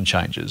taxation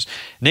changes.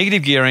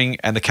 Negative gearing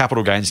and the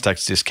capital gains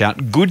tax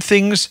discount, good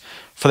things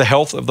for the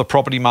health of the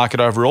property market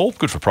overall,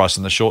 good for price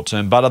in the short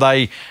term, but are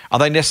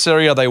they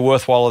necessary? Are they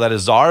worthwhile? Are they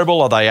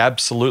desirable? Are they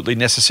absolutely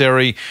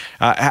necessary?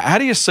 How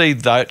do you see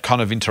that kind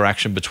of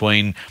interaction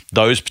between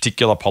those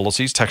particular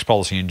policies, tax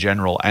policy in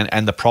general,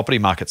 and the property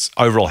market's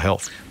overall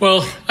health?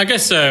 Well, I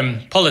guess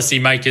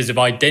policymakers have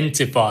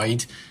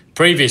identified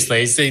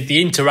previously is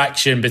the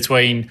interaction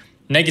between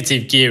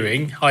negative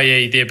gearing,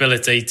 i.e. the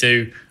ability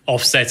to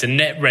offset a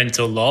net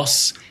rental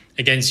loss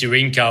against your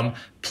income,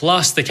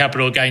 plus the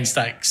capital gains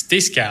tax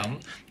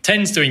discount,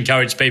 tends to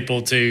encourage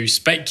people to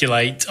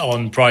speculate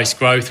on price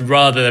growth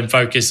rather than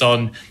focus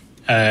on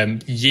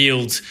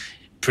yield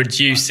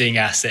producing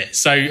assets.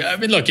 So, I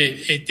mean, look,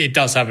 it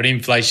does have an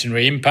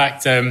inflationary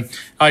impact. I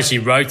actually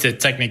wrote a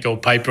technical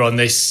paper on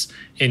this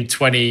in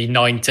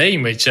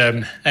 2019, which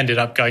ended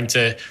up going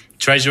to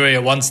Treasury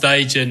at one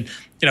stage. And,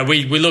 you know,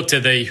 we looked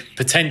at the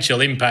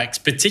potential impacts,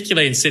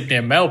 particularly in Sydney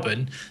and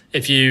Melbourne,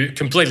 if you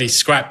completely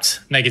scrapped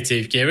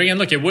negative gearing. And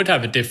look, it would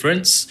have a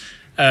difference.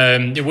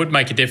 It would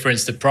make a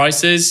difference to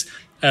prices.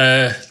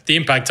 The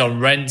impact on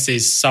rents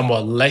is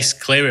somewhat less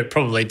clear. It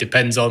probably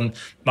depends on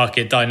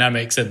market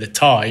dynamics at the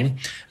time.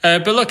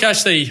 But look,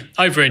 actually,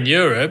 over in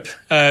Europe,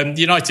 the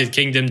United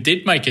Kingdom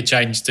did make a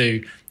change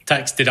to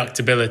tax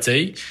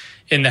deductibility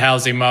in the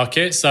housing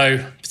market.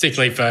 So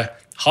particularly for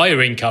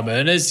higher income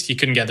earners, you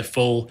couldn't get the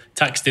full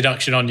tax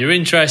deduction on your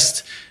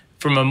interest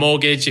from a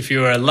mortgage if you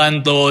were a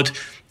landlord.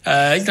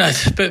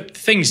 But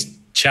things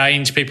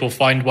change. People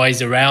find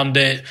ways around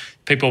it.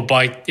 People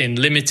buy in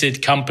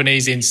limited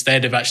companies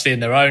instead of actually in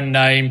their own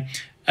name.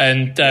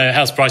 And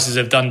house prices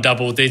have done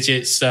double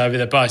digits over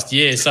the past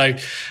year. So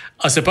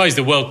I suppose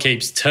the world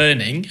keeps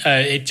turning.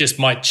 It just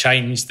might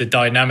change the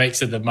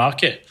dynamics of the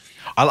market.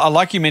 I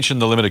like you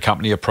mentioned the limited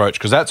company approach,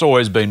 because that's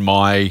always been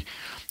my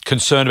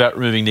concern about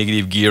removing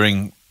negative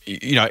gearing.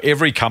 You know,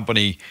 every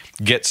company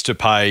gets to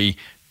pay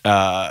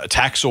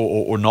tax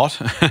or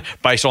not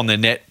based on their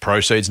net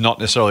proceeds, not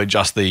necessarily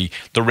just the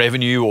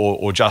revenue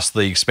or just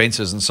the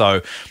expenses. And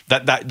so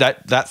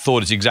that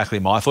thought is exactly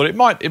my thought. It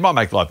might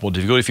make life more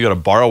difficult if you've got to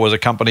borrow as a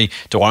company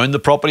to own the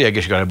property. I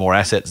guess you've got to have more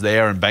assets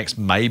there, and banks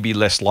may be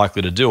less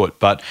likely to do it.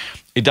 But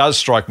it does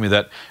strike me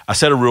that a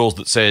set of rules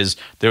that says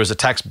there is a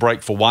tax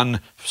break for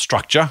one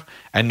structure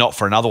and not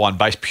for another one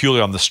based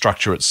purely on the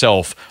structure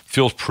itself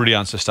feels pretty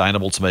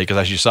unsustainable to me, because,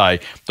 as you say,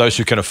 those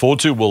who can afford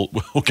to will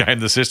game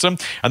the system,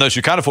 and those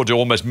who can't afford to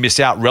almost miss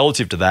out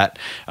relative to that.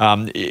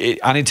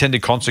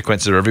 Unintended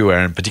consequences are everywhere,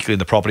 and particularly in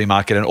the property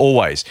market, and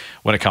always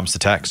when it comes to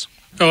tax.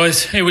 Well,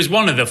 it was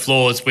one of the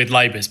flaws with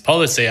Labor's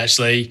policy,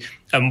 actually.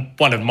 And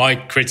one of my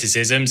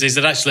criticisms is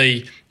that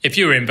actually, if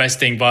you were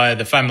investing via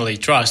the family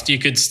trust, you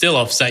could still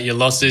offset your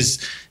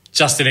losses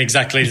just in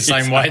exactly the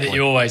same way that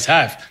you always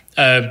have.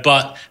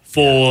 But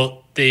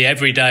for the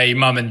everyday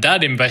mum and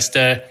dad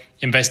investor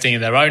investing in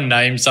their own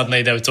name,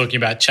 suddenly they were talking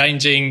about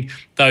changing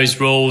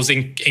those rules,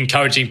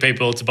 encouraging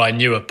people to buy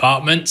new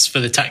apartments for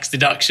the tax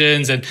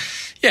deductions. And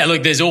yeah,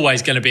 look, there's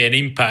always going to be an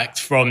impact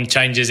from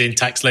changes in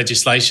tax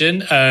legislation,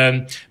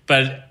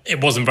 but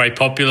it wasn't very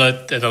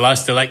popular at the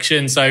last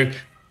election. So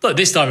look,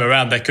 this time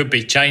around, there could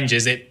be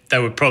changes. They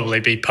would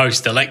probably be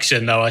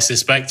post-election, though, I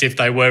suspect, if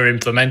they were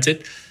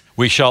implemented.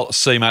 We shall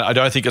see, mate. I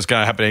don't think it's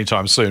going to happen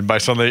anytime soon,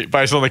 based on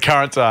the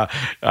current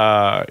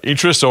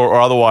interest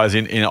or otherwise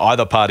in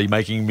either party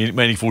making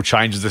meaningful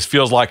changes. This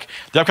feels like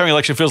the upcoming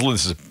election feels.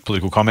 This is a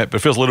political comment, but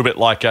it feels a little bit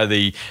like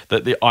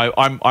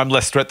I'm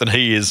less threat than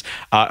he is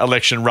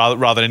election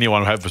rather than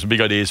anyone who have some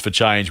big ideas for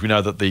change. We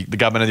know that the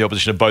government and the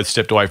opposition have both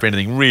stepped away from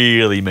anything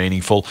really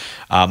meaningful.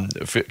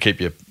 Keep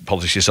your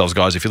politics yourselves,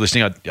 guys. If you're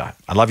listening,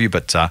 I love you,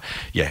 but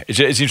it's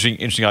an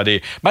interesting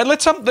idea, mate.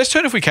 Let's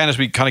turn, if we can, as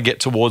we kind of get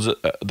towards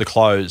the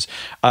close.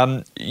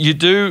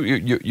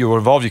 You're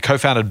involved. You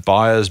co-founded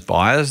Buyers,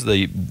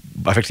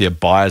 effectively a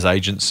buyer's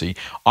agency.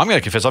 I'm going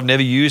to confess I've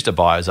never used a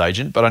buyer's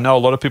agent, but I know a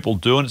lot of people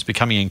do, and it's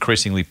becoming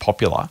increasingly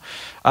popular.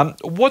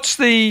 What's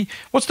the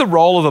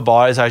role of a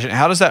buyer's agent?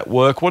 How does that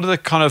work? What are the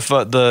kind of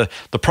the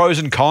pros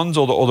and cons,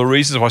 or the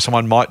reasons why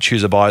someone might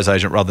choose a buyer's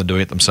agent rather than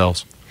doing it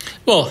themselves?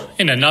 Well,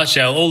 in a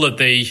nutshell, all of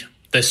the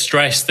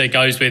stress that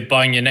goes with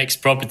buying your next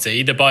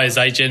property, the buyer's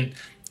agent,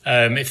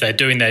 if they're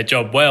doing their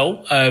job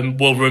well,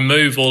 will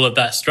remove all of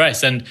that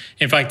stress. And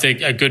in fact,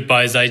 a good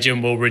buyer's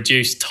agent will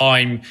reduce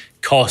time,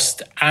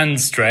 cost and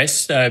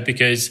stress,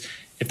 because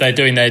if they're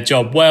doing their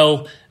job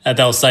well,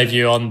 they'll save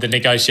you on the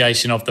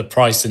negotiation of the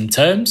price and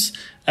terms.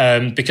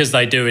 Because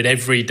they do it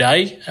every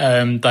day,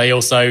 they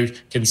also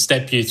can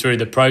step you through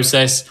the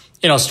process.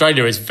 In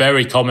Australia, it's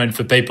very common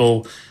for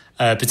people,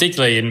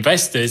 particularly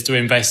investors, to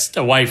invest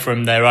away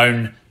from their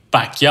own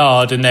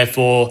backyard, and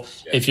therefore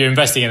if you're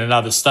investing in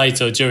another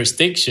state or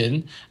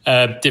jurisdiction,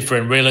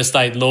 different real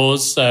estate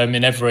laws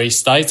in every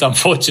state,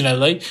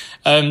 unfortunately.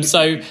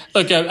 So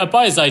look, a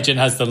buyer's agent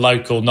has the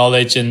local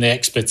knowledge and the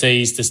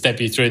expertise to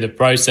step you through the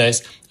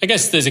process. I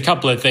guess there's a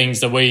couple of things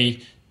that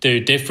we do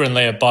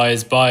differently at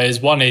Buyers.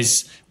 One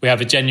is we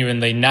have a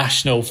genuinely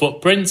national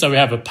footprint, so we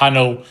have a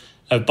panel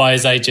of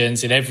buyer's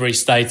agents in every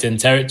state and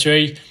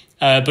territory.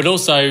 But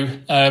also,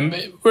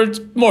 we're a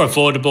more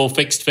affordable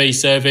fixed fee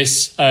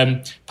service,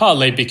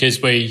 partly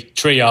because we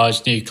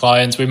triage new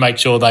clients. We make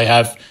sure they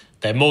have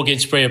their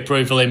mortgage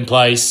pre-approval in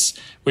place.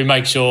 We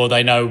make sure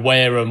they know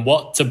where and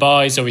what to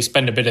buy. So we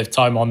spend a bit of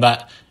time on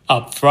that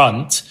up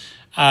front.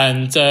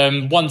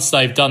 And once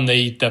they've done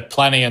the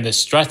planning and the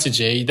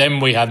strategy, then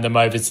we hand them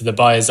over to the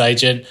buyer's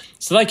agent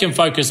so they can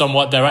focus on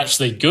what they're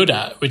actually good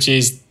at, which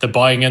is the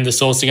buying and the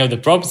sourcing of the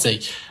property.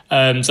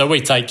 So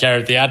we take care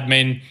of the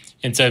admin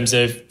in terms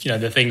of,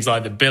 the things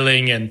like the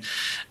billing and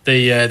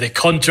the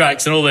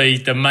contracts and all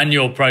the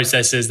manual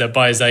processes that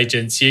buyer's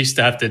agents used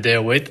to have to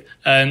deal with.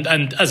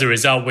 And as a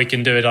result, we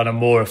can do it on a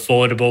more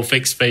affordable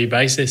fixed fee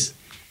basis.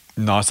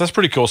 Nice. That's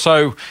pretty cool.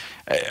 So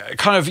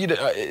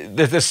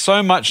there's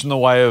so much in the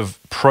way of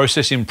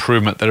process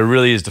improvement that it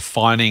really is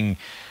defining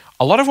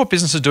a lot of what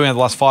businesses are doing in the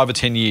last 5 or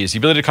 10 years. The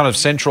ability to kind of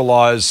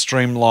centralize,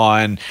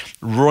 streamline,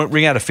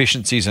 wring out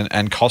efficiencies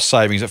and cost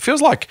savings. It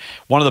feels like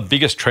one of the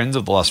biggest trends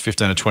of the last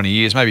 15 or 20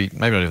 years, maybe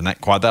not even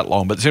quite that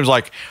long, but it seems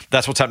like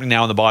that's what's happening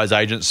now in the buyer's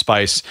agent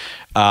space.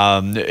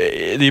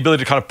 The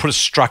ability to kind of put a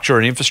structure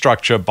and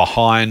infrastructure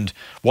behind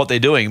what they're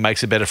doing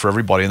makes it better for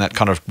everybody, and that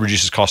kind of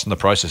reduces cost in the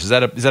process. Is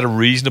that a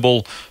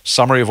reasonable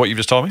summary of what you've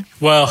just told me?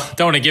 Well,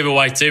 don't want to give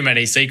away too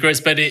many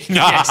secrets, but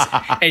yes,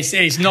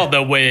 it's not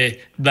that we're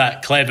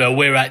that clever.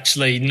 We're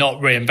actually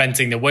not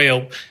reinventing the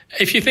wheel.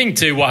 If you think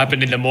to what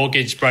happened in the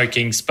mortgage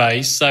broking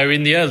space, so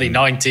in the early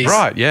 90s...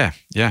 Right, yeah.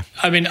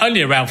 I mean,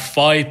 only around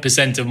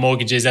 5% of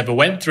mortgages ever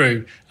went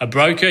through a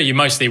broker. You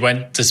mostly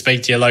went to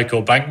speak to your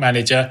local bank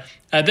manager.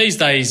 These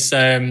days,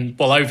 over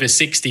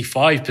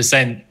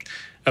 65%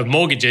 of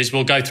mortgages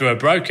will go through a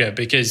broker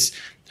because,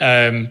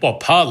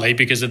 partly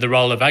because of the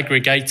role of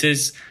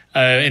aggregators.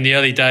 In the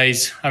early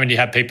days, you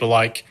had people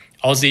like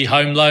Aussie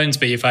Home Loans,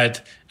 but you've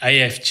had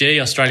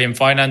AFG, Australian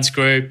Finance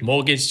Group,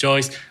 Mortgage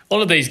Choice.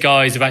 All of these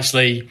guys have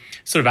actually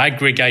sort of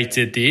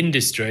aggregated the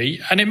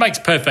industry, and it makes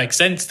perfect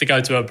sense to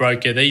go to a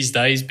broker these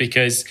days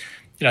because,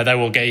 they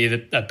will get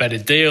you a better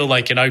deal.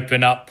 They can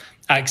open up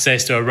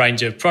access to a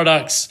range of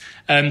products.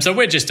 So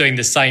we're just doing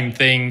the same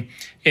thing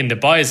in the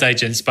buyer's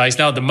agent space.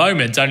 Now, at the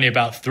moment, only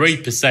about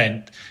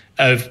 3%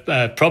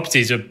 of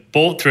properties are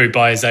bought through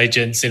buyer's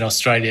agents in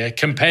Australia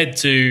compared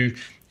to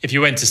if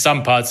you went to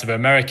some parts of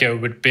America,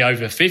 it would be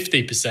over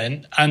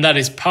 50%. And that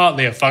is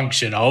partly a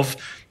function of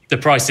the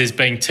prices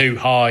being too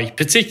high,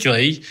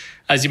 particularly,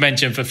 as you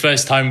mentioned, for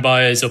first-time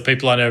buyers or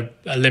people on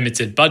a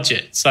limited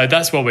budget. So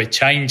that's what we're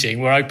changing.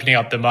 We're opening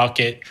up the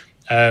market,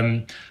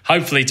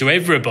 hopefully to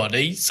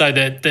everybody, so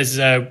that there's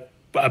a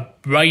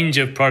range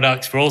of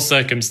products for all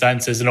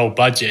circumstances and all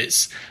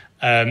budgets,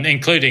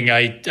 including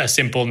a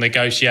simple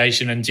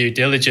negotiation and due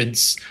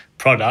diligence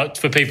product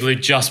for people who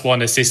just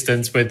want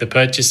assistance with the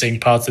purchasing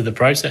part of the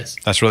process.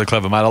 That's really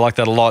clever, mate. I like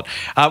that a lot.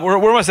 We're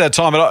almost out of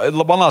time, but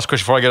one last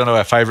question before I get into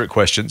our favourite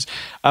questions.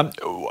 I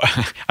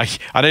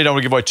know you don't want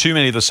to give away too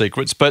many of the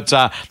secrets, but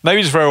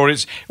maybe just for our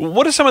audience,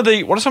 what are some of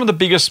the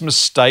biggest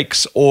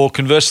mistakes, or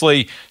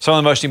conversely, some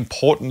of the most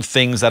important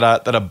things that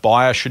a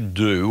buyer should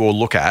do or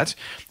look at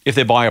if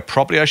they're buying a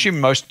property? I assume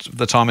most of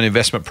the time an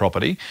investment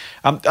property.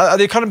 Are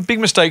there kind of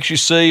big mistakes you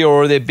see,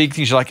 or are there big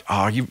things you're like,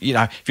 you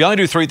know, if you only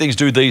do 3 things,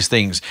 do these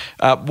things?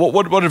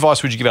 What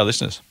advice would you give our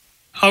listeners?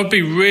 I would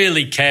be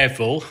really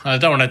careful. I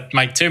don't want to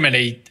make too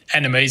many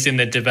enemies in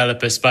the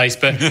developer space,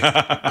 but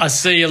I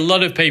see a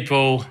lot of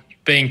people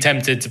being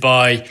tempted to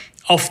buy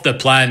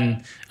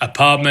off-the-plan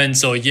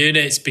apartments or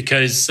units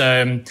because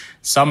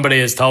somebody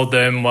has told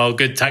them, well,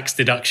 good tax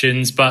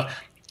deductions. But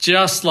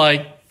just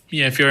like,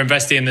 you know, if you're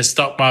investing in the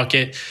stock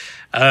market,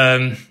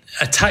 a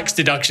tax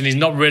deduction is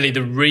not really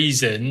the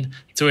reason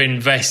to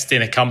invest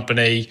in a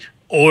company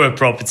or a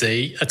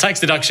property. A tax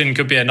deduction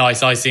could be a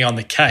nice icing on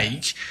the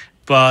cake,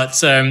 but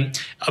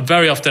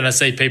very often I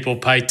see people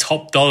pay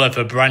top dollar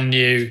for brand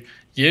new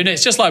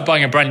units, just like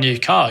buying a brand new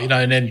car, you know,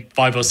 and in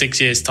 5 or 6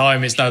 years'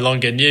 time, it's no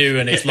longer new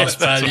and it's lost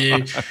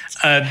value.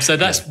 So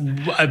that's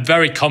a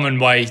very common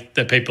way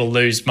that people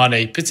lose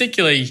money,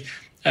 particularly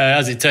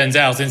as it turns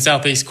out, in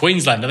southeast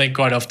Queensland. I think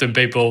quite often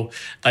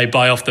they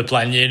buy off the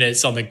plan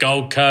units on the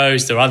Gold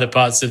Coast or other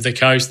parts of the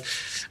coast.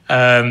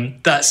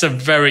 That's a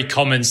very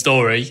common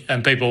story,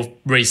 and people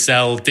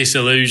resell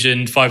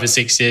disillusioned 5 or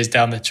 6 years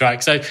down the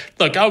track. So,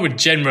 look, I would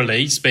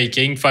generally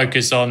speaking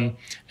focus on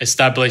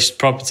established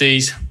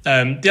properties.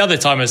 The other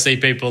time I see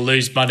people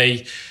lose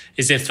money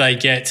is if they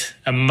get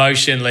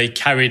emotionally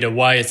carried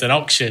away at an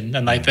auction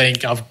and they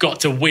think, I've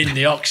got to win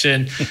the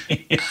auction,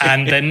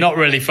 and they're not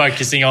really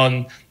focusing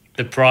on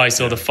the price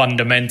or the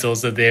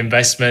fundamentals of the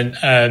investment.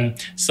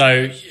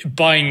 So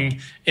buying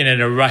in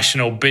an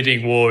irrational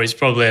bidding war is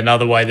probably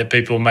another way that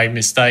people make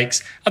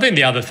mistakes. I think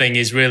the other thing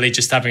is really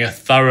just having a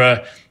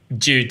thorough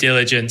due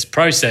diligence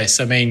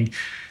process. I mean,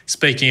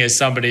 speaking as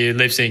somebody who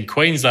lives in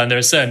Queensland, there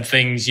are certain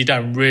things you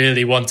don't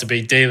really want to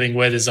be dealing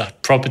with as a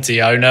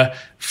property owner: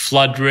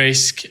 flood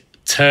risk,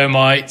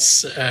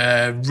 termites,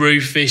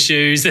 roof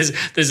issues.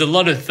 There's a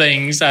lot of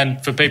things.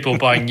 And for people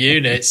buying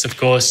units, of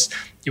course,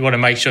 you want to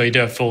make sure you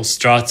do a full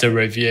strata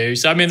review.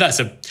 So, I mean,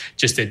 that's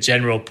just a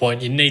general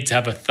point. You need to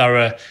have a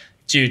thorough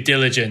due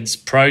diligence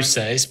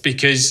process,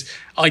 because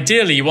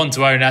ideally you want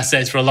to own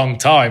assets for a long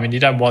time and you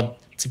don't want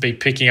to be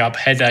picking up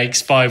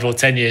headaches 5 or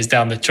 10 years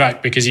down the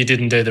track because you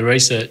didn't do the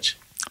research.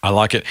 I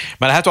like it.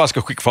 But I have to ask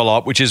a quick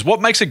follow-up, which is,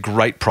 what makes a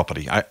great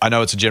property? I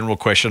know it's a general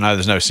question. I know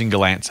there's no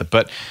single answer,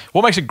 but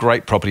what makes a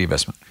great property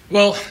investment?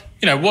 Well,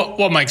 you know,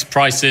 what makes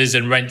prices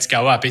and rents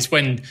go up is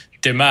when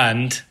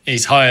demand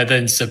is higher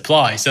than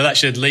supply. So that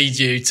should lead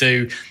you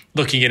to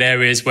looking at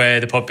areas where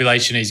the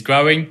population is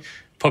growing,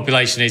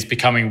 population is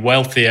becoming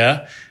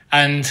wealthier,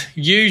 and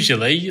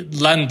usually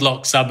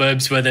landlocked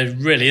suburbs where there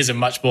really isn't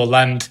much more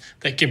land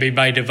that can be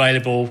made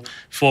available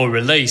for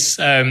release.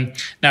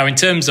 Now, in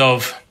terms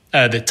of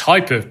the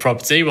type of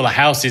property, well, a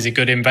house is a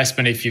good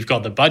investment if you've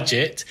got the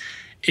budget.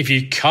 If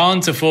you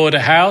can't afford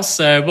a house,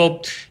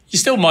 well, you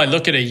still might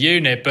look at a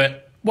unit,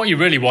 but what you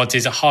really want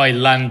is a high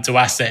land to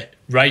asset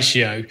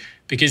ratio,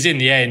 because in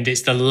the end,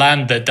 it's the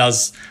land that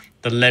does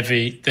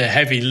the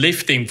heavy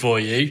lifting for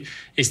you.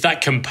 It's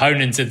that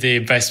component of the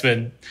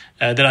investment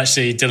that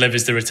actually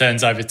delivers the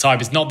returns over time.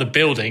 It's not the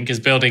building, because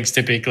buildings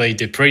typically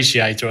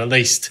depreciate, or at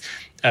least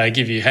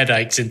give you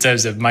headaches in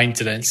terms of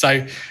maintenance.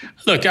 So,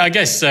 look, I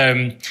guess,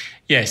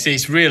 yes,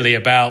 it's really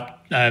about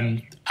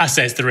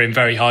assets that are in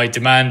very high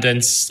demand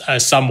and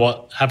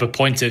somewhat have a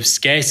point of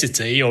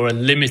scarcity or are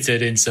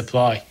limited in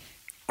supply.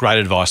 Great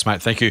advice,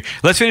 mate. Thank you.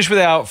 Let's finish with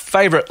our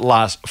favourite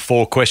last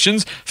 4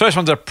 questions. First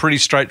one's a pretty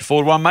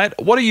straightforward one, mate.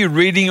 What are you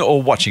reading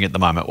or watching at the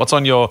moment? What's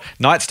on your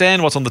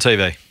nightstand? What's on the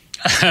TV?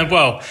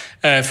 Well,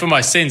 for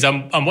my sins,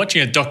 I'm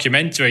watching a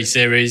documentary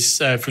series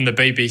from the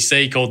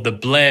BBC called The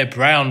Blair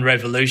Brown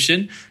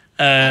Revolution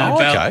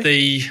about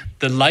the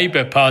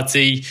Labour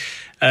Party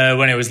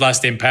when it was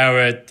last in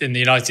power in the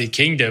United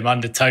Kingdom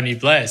under Tony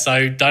Blair.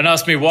 So don't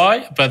ask me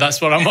why, but that's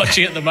what I'm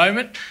watching at the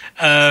moment.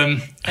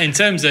 In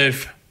terms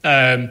of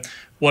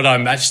what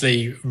I'm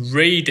actually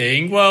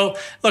reading, well,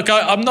 look,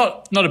 I'm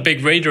not a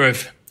big reader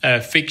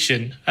of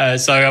fiction,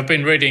 so I've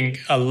been reading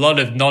a lot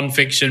of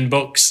non-fiction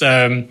books.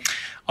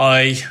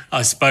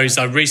 I suppose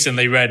I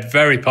recently read,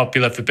 very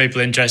popular for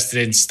people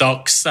interested in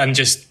stocks and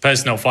just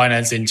personal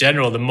finance in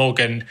general, the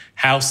Morgan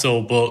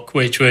Housel book,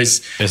 which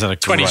was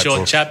 20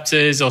 short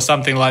chapters or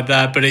something like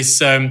that. But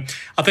it's, I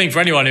think for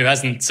anyone who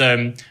hasn't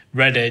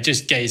read it,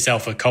 just get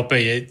yourself a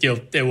copy.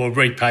 It will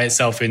repay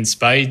itself in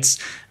spades.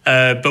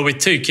 But with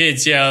 2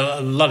 kids, yeah,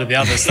 a lot of the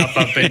other stuff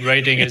I've been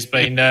reading has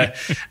been the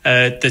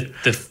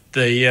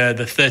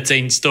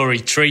 13-story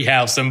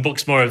treehouse and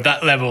books more of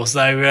that level.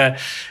 So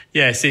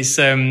yes, it's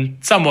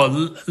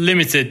somewhat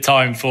limited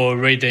time for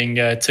reading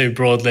too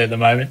broadly at the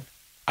moment.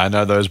 I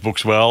know those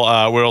books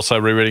well. We're also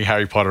rereading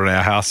Harry Potter in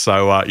our house.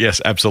 So, yes,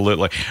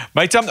 absolutely.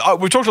 Mate,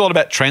 we've talked a lot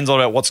about trends, a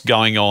lot about what's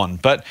going on.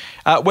 But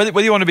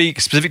whether you want to be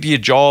specific to your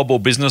job or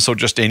business or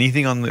just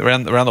anything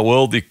around the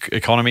world, the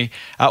economy,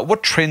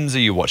 what trends are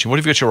you watching? What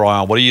have you got your eye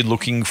on? What are you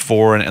looking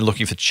for and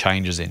looking for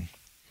changes in?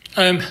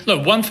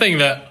 Look, one thing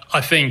that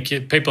I think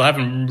people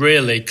haven't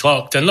really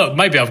clocked, and look,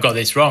 maybe I've got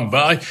this wrong,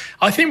 but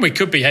I think we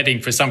could be heading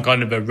for some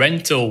kind of a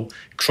rental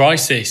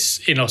crisis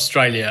in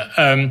Australia.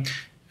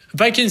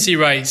 Vacancy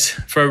rates,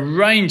 for a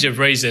range of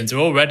reasons, are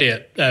already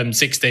at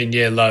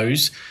 16-year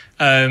lows.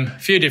 A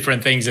few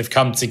different things have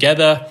come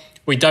together.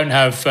 We don't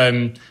have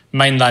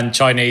mainland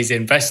Chinese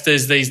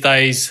investors these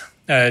days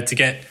to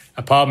get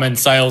apartment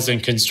sales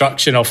and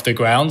construction off the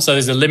ground, so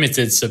there's a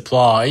limited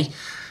supply.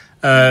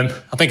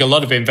 I think a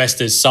lot of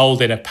investors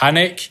sold in a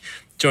panic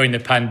during the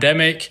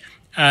pandemic.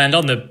 And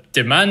on the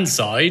demand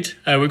side,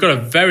 we've got a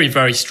very,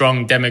 very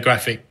strong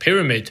demographic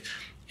pyramid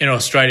in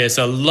Australia.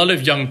 So a lot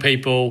of young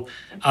people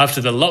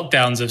after the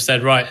lockdowns have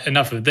said, right,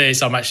 enough of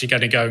this. I'm actually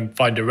going to go and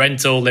find a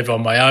rental, live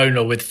on my own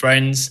or with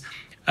friends.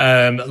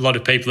 A lot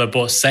of people have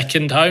bought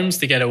second homes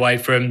to get away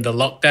from the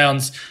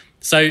lockdowns.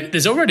 So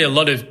there's already a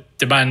lot of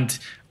demand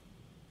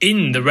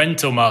in the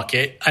rental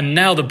market, and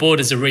now the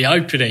borders are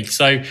reopening.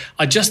 So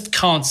I just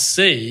can't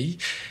see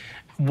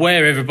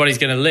where everybody's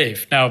going to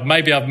live. Now,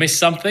 maybe I've missed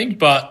something,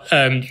 but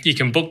you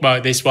can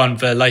bookmark this one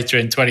for later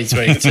in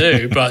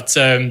 2022. But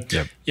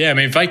yep. Yeah, I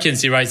mean,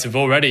 vacancy rates have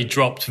already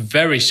dropped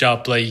very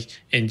sharply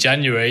in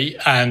January.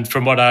 And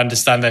from what I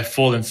understand, they've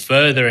fallen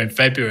further in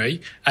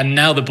February. And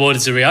now the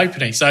borders are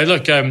reopening. So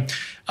look,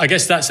 I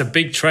guess that's a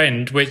big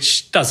trend,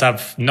 which does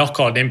have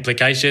knock-on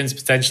implications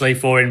potentially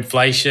for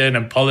inflation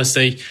and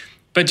policy.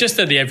 But just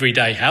at the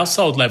everyday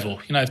household level,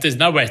 you know, if there's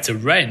nowhere to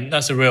rent,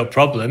 that's a real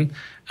problem.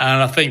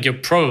 And I think you'll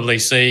probably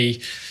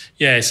see,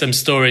 some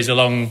stories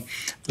along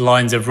the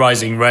lines of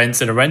rising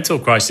rents and a rental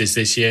crisis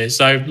this year.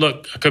 So,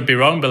 look, I could be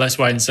wrong, but let's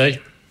wait and see.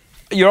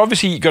 You're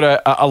obviously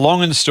got a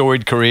long and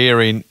storied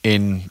career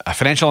in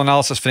financial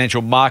analysis,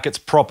 financial markets,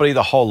 property,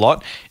 the whole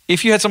lot.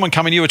 If you had someone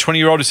coming to you, a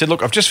 20-year-old, who said,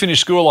 look, I've just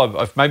finished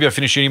school, maybe I've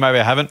finished uni, maybe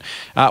I haven't,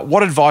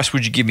 what advice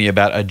would you give me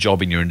about a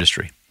job in your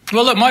industry?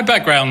 Well, look, my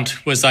background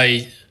was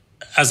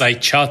as a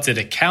chartered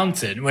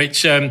accountant,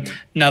 which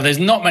now there's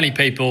not many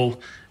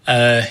people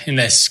in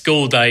their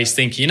school days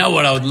thinking, you know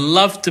what I would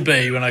love to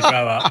be when I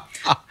grow up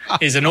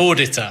is an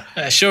auditor,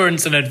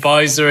 assurance and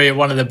advisory at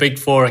one of the big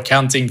 4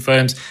 accounting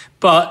firms.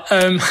 But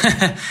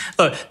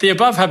look, the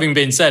above having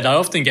been said, I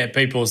often get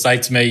people say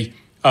to me,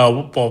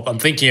 oh, well, I'm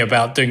thinking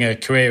about doing a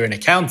career in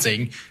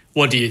accounting.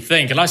 What do you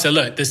think? And I say,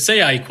 look, the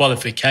CA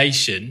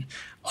qualification,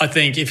 I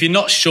think if you're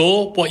not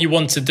sure what you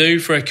want to do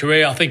for a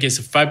career, I think it's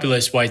a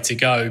fabulous way to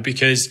go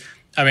because,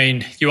 I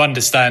mean, you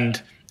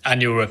understand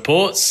annual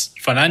reports,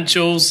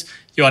 financials,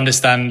 you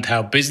understand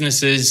how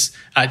businesses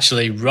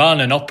actually run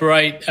and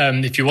operate.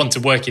 If you want to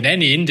work in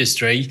any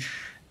industry,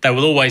 they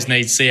will always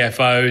need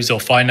CFOs or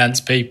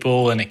finance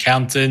people and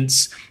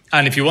accountants.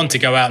 And if you want to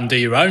go out and do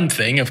your own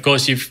thing, of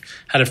course, you've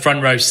had a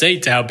front row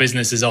seat to how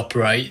businesses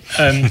operate.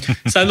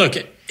 So look,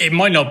 it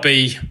might not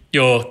be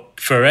your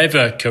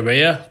forever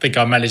career. I think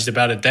I managed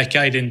about a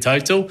decade in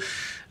total.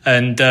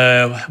 And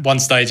one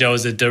stage I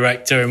was a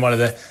director in one of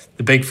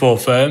the big 4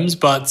 firms.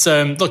 But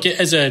look,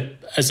 as a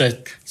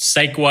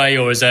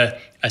segue or as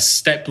a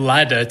step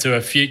ladder to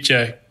a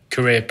future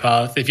career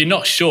path, if you're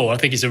not sure, I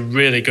think it's a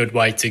really good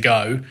way to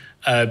go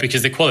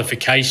because the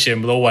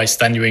qualification will always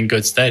stand you in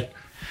good stead.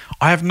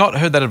 I have not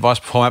heard that advice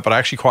before, Matt, but I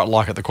actually quite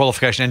like it. The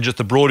qualification and just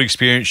the broad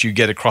experience you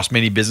get across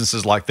many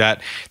businesses like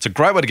that. It's a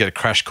great way to get a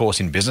crash course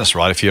in business,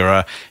 right? If you're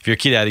a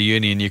kid out of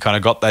uni and you kind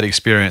of got that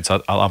experience, I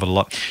love it a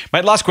lot.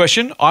 Mate, last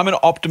question. I'm an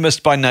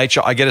optimist by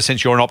nature. I get a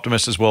sense you're an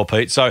optimist as well,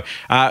 Pete. So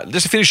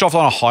just to finish off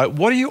on a high,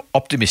 what are you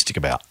optimistic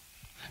about?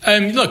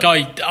 Look,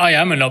 I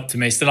am an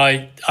optimist, and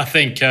I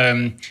think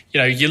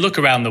you look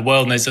around the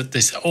world and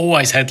there's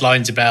always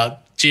headlines about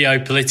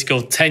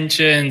geopolitical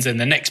tensions and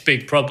the next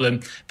big problem.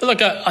 But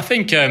look, I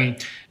think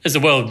as the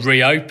world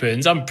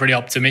reopens, I'm pretty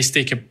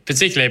optimistic,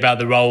 particularly about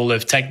the role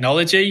of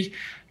technology.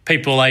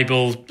 People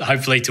able,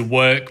 hopefully, to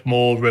work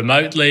more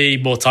remotely,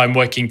 more time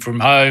working from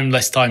home,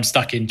 less time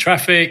stuck in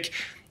traffic.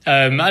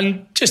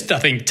 And just, I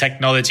think,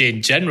 technology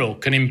in general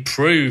can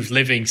improve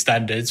living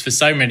standards for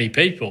so many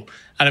people.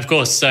 And of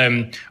course,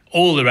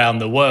 all around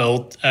the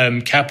world,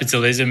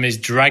 capitalism is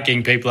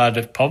dragging people out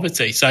of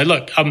poverty. So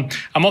look, I'm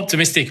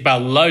optimistic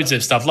about loads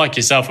of stuff. Like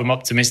yourself, I'm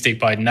optimistic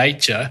by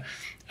nature.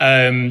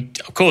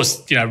 Of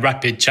course,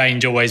 rapid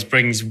change always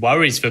brings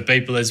worries for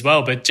people as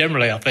well. But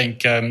generally, I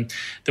think the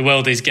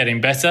world is getting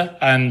better.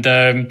 And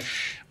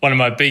one of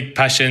my big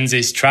passions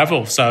is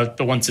travel. So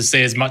I want to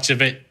see as much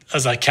of it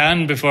as I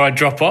can before I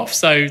drop off.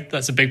 So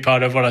that's a big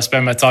part of what I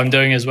spend my time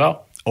doing as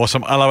well.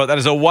 Awesome. I love it. That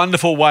is a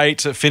wonderful way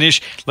to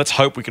finish. Let's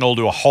hope we can all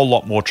do a whole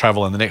lot more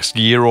travel in the next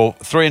year or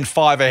 3 and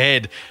 5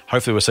 ahead.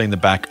 Hopefully we're seeing the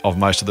back of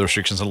most of the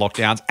restrictions and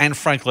lockdowns and,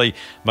 frankly,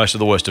 most of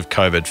the worst of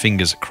COVID.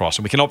 Fingers crossed.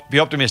 And we can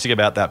be optimistic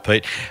about that,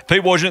 Pete.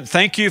 Pete Wargent,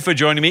 thank you for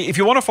joining me. If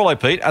you want to follow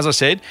Pete, as I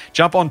said,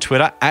 jump on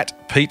Twitter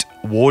at Pete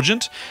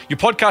Wargent. Your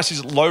podcast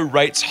is Low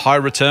Rates, High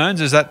Returns.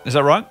 Is that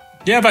right?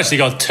 Yeah, I've actually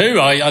got 2.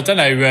 I don't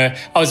know.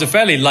 I was a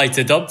fairly late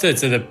adopter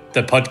to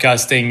the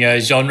podcasting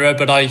genre,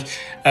 but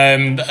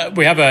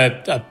we have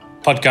a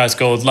podcast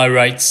called Low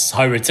Rates,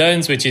 High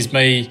Returns, which is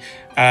me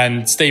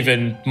and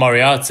Stephen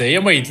Moriarty,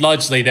 and we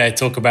largely there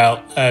talk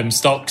about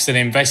stocks and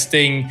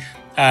investing.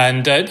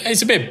 And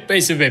it's a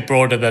bit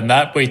broader than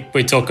that.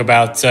 We talk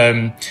about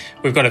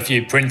we've got a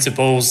few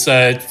principles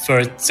for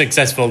a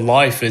successful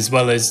life as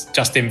well as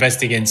just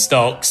investing in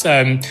stocks.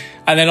 And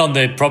then on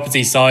the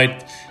property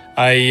side,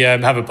 I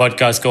have a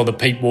podcast called the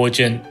Pete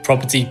Wargent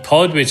Property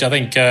Pod, which I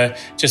think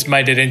just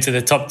made it into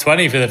the top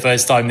 20 for the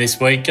first time this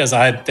week, as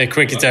I had the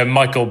cricketer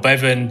Michael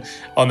Bevan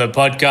on the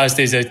podcast,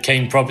 who's a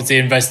keen property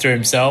investor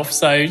himself.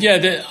 So,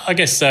 yeah, I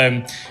guess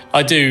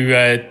I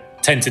do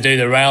tend to do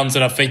the rounds,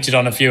 and I've featured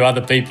on a few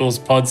other people's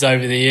pods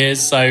over the years.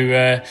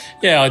 So,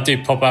 I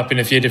do pop up in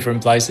a few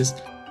different places.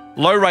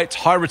 Low Rates,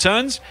 High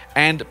Returns,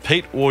 and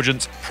Pete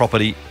Wargent's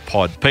Property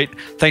Pod. Pete,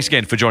 thanks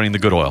again for joining The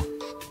Good Oil.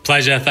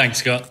 Pleasure. Thanks,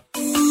 Scott.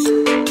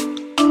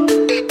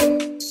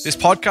 This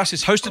podcast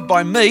is hosted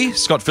by me,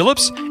 Scott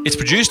Phillips. It's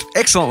produced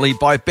excellently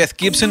by Beth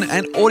Gibson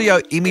and audio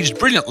imaged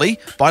brilliantly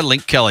by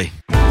Link Kelly.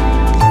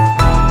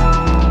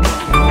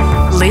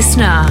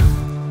 Listener.